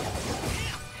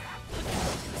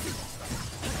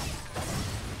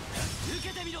受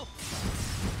けてみろ。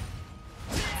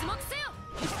活目せよ。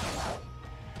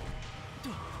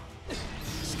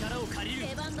力を借りる。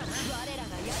出番だな。我らが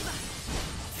刃。引き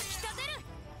立てる。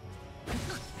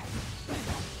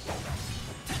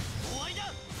終わりだ。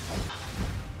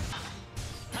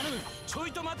頼む。ちょ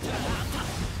いと待ってな。終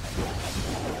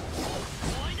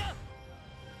わりだ。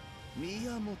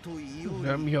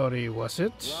 Yori, was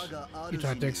it? You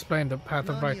tried to explain the path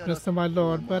of rightness to my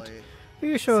lord, but are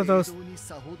you sure those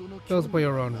were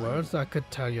your own words? I could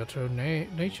tell your true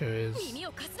nature is... 耳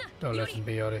を貸すな。 Don't listen,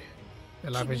 Yori.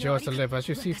 Your life is yours to live as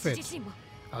you see fit.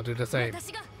 I'll do the same.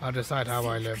 I'll decide how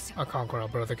I live. A conqueror,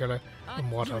 brother killer. And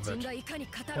what of it?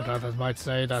 What others might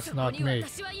say, that's not me.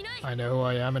 I know who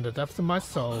I am in the depths of my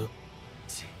soul.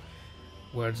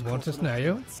 Words won't ensnare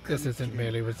you. This isn't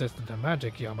merely resistant to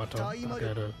magic, Yamato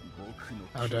Takeru.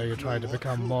 How dare you try to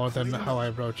become more than how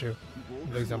I wrote you?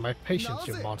 I'm losing my patience,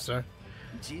 you monster.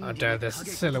 How dare this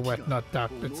silhouette not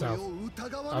doubt itself?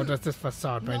 How does this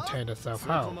facade maintain itself?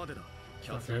 How?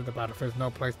 Consider the battlefield is no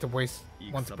place to waste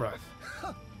one's breath.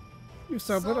 You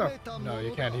sobered up. No,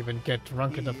 you can't even get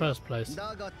drunk in the first place.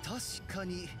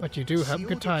 But you do have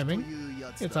good timing.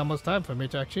 It's almost time for me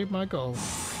to achieve my goal.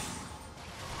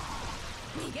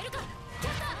 逃げるか。キャ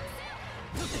スタ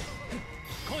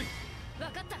ー。来い。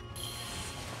分かった。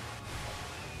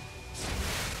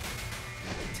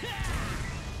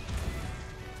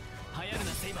流行る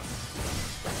なセイバー。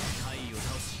怪異を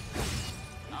倒し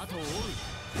後を追う。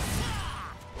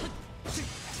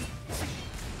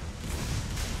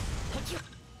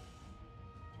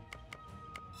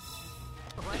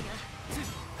怖いな。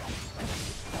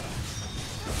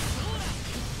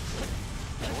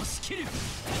押し切る。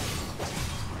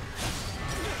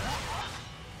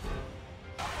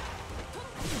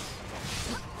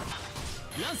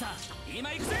ランサー、今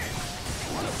行くぜ。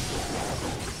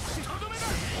とどめだ。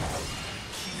決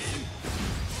める。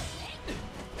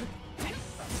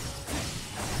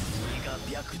身が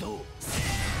躍動。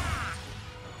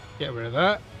 Get rid of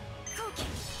that. 後期。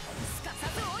すかさ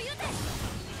ず追い打て。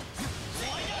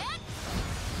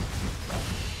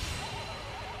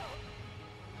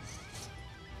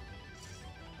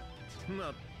ま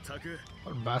ったく。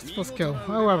 What masterful skill.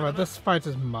 However, this fight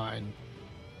is mine.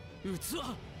 器。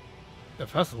 The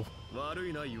vessel. 悪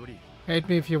いなより。 Hate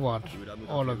me if you want.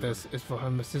 All of this is for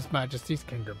His Majesty's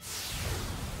kingdom.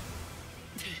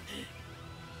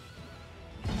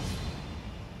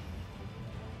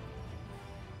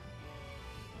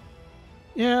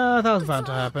 Yeah, that was bound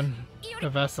to happen. The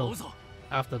vessel.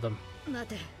 After them. 待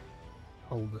て。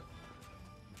 Hold.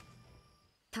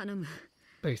 頼む。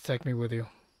 Please take me with you.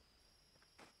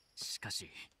 しかし。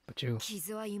 But you,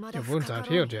 傷は未だ your 深 wounds か aren't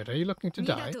ろう。 healed yet. Are you looking to 身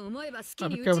だ die? と思えば好き I've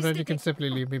に become 打ち that 捨 you て can て。 simply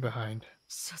leave me behind.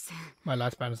 所詮。 My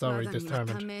lifespan is 我 already が身は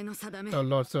短 determined. 命の定め。 Though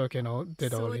Lord Suikin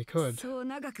did all he could, そう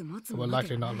長く持つ it も will ので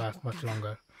likely は not ない。 last much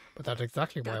longer. But that's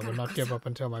exactly why I will not give up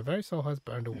until my very soul has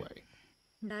burned away.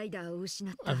 ライダーを失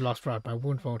った。 I've lost route, my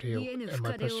wound won't heal, and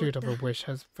my pursuit of a wish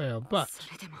has failed, but そ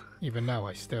れでも even now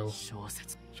I still... 小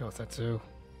説。 Shosetsu.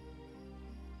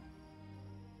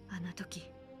 あの時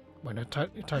When you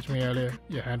touched me earlier,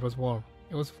 your hand was warm.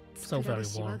 It was so 作ら very れ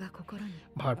し我 warm. が心に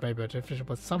My heart may be artificial,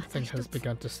 but something has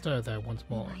begun to stir there once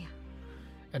more. 今や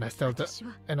And I still私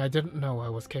は and I didn't know I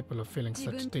was capable of feeling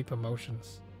such Jiben- deep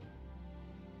emotions.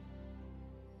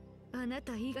 あな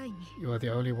た以外に You are the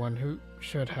only one who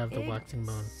should have the waxing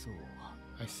moon. そう。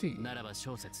 I see. ならば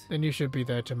小説。 Then you should be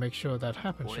there to make sure that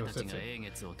happens, 俺たちが Shosetsu. 英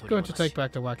月を取り Going 戻 to take し。 back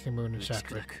the waxing moon and 打ち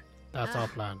shatter 砕 it. く。 That's our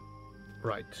plan.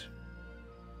 Right.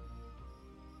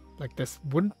 Like, this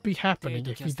wouldn't be happening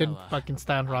if you didn't fucking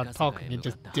stand around talking, you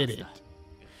just did it.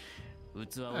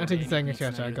 I think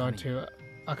Zengakucha are going to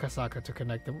Akasaka to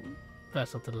connect the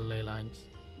vessel to the ley lines.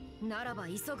 ならば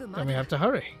急ぐ Then ま we で have to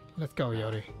hurry. Let's go,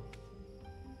 Yori.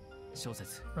 小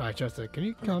説 Right, Joseph, can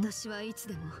you come? 私はいつ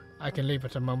でも I can leave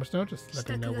at a moment's notice. Let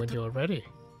me know when you're ready.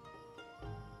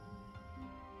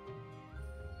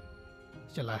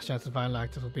 It's your last chance to find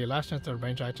like this will be your last chance to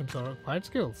arrange items or acquired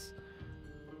skills.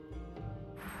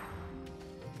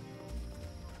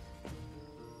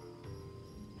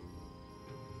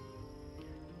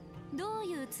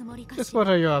 Just what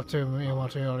are you up to,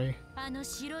 Miyamoto Yori?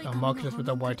 I'm Marcus with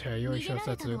the white hair, Yori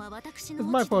Shosetsu. It's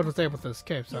my fault I was able to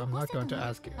escape, so I'm not going to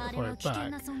ask for it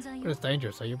back. But it's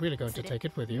dangerous, are you really going to take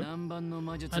it with you?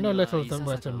 I know little of the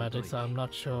Western magic, so I'm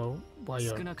not sure why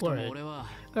you're worried.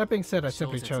 That being said, I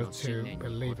simply chose to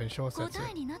believe in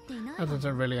Shosetsu. That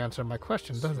doesn't really answer my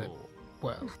question, does it?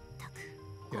 Well,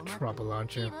 you're trouble,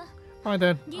 aren't you? Fine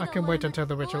then, I can wait until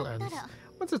the ritual ends.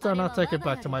 Once it's done, I'll take it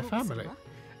back to my family.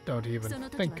 Don't even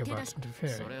think about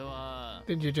interfering.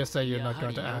 Did you just say you're not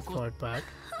going to ask for it back?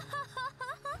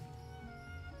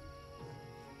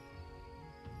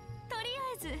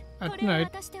 At night,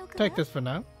 take this for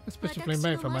now. It's specifically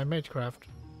made for my magecraft.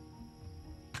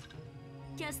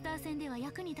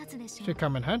 Should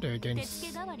come in handy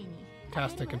against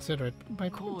cast to consider it my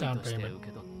down payment.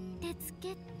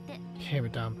 Here,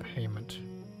 down payment.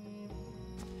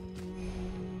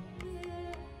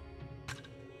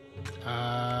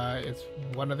 It's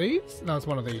one of these? No, it's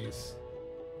one of these.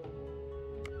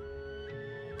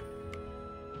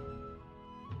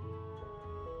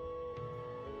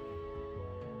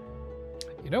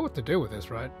 You know what to do with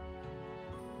this, right?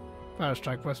 Fire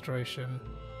strike, restoration,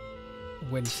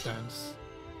 wind stance.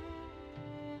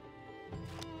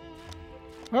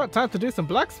 Well, time to do some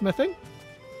blacksmithing.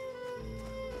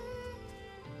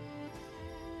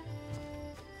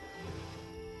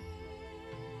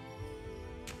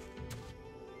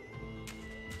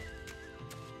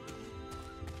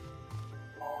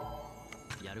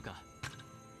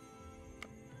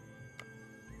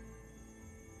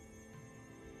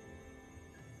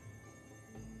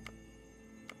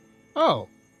 Oh.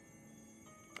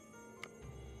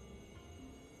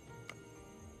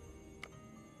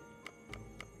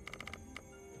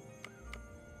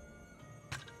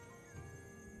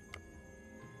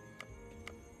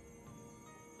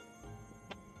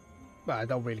 But I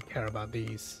don't really care about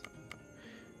these.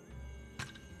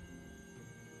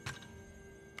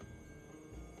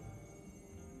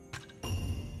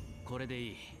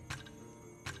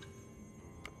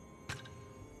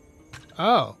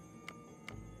 Oh.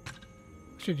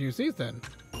 Should use these then.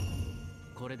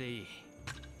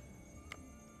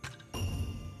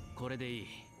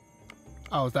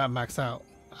 Oh, is that max out?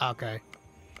 Okay.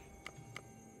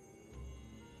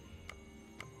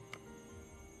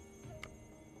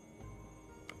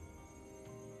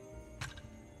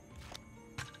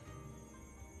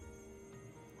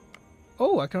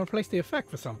 Oh, I can replace the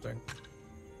effect for something.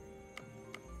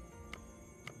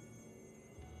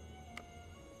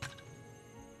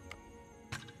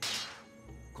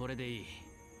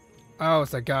 Oh,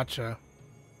 it's a gotcha.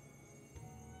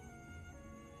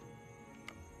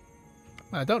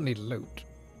 I don't need loot.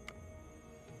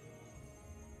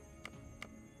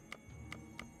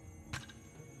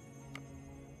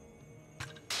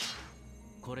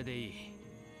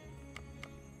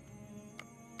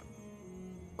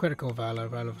 Critical valor,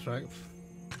 valor strength.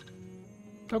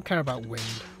 Don't care about wind.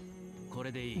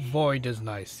 Void is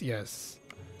nice, yes.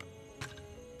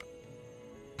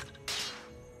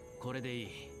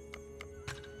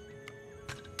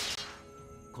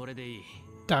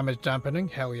 Damage dampening,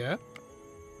 hell yeah.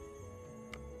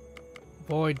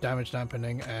 Void, damage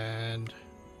dampening, and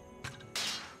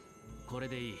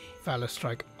Valor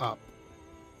strike up.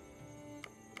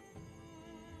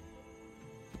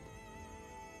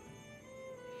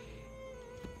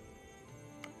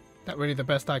 That really the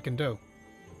best I can do.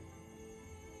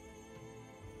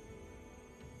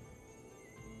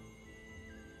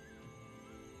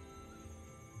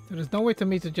 So there's no way for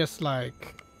me to just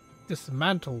like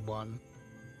dismantle one.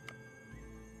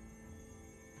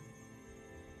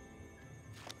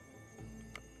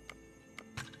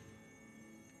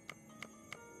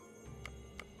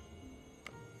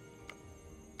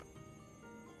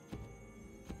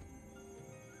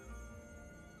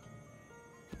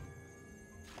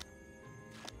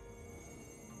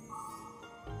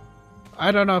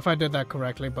 I don't know if I did that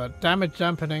correctly, but damage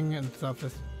dampening and stuff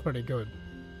is pretty good.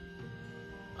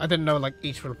 I didn't know like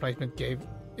each replacement gave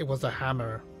it was a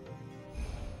hammer.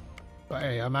 But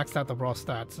hey, I maxed out the raw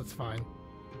stats, that's fine.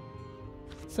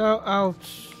 So I'll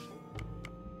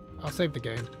I'll save the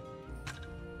game.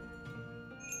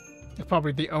 It's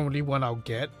probably the only one I'll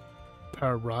get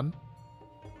per run.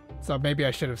 So maybe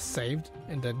I should have saved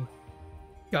and then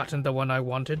gotten the one I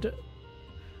wanted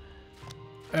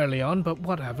early on, but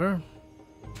whatever.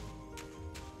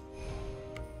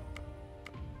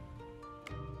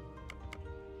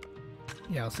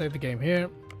 Yeah, I'll save the game here.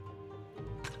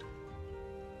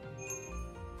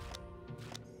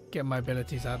 Get my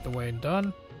abilities out the way and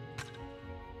done.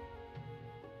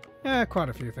 Yeah, quite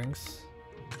a few things.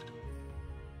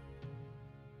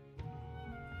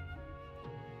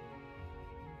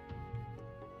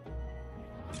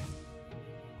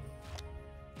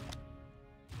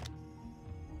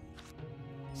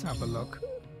 Let's have a look.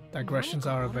 Digressions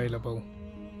are available.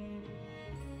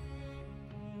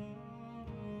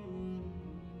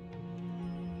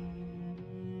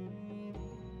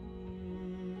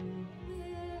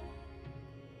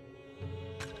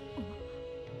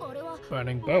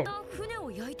 Burning boat.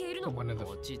 Got one of the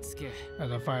落ち着け。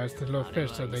 other fires to low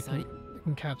fish so they can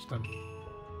catch them.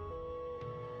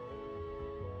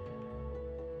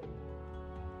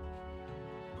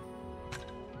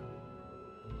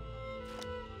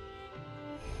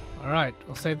 Alright,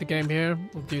 we'll save the game here.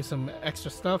 We'll do some extra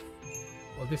stuff.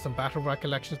 We'll do some battle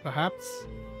recollections perhaps.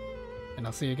 And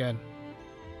I'll see you again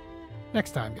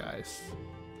next time, guys.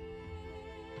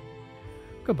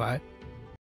 Goodbye.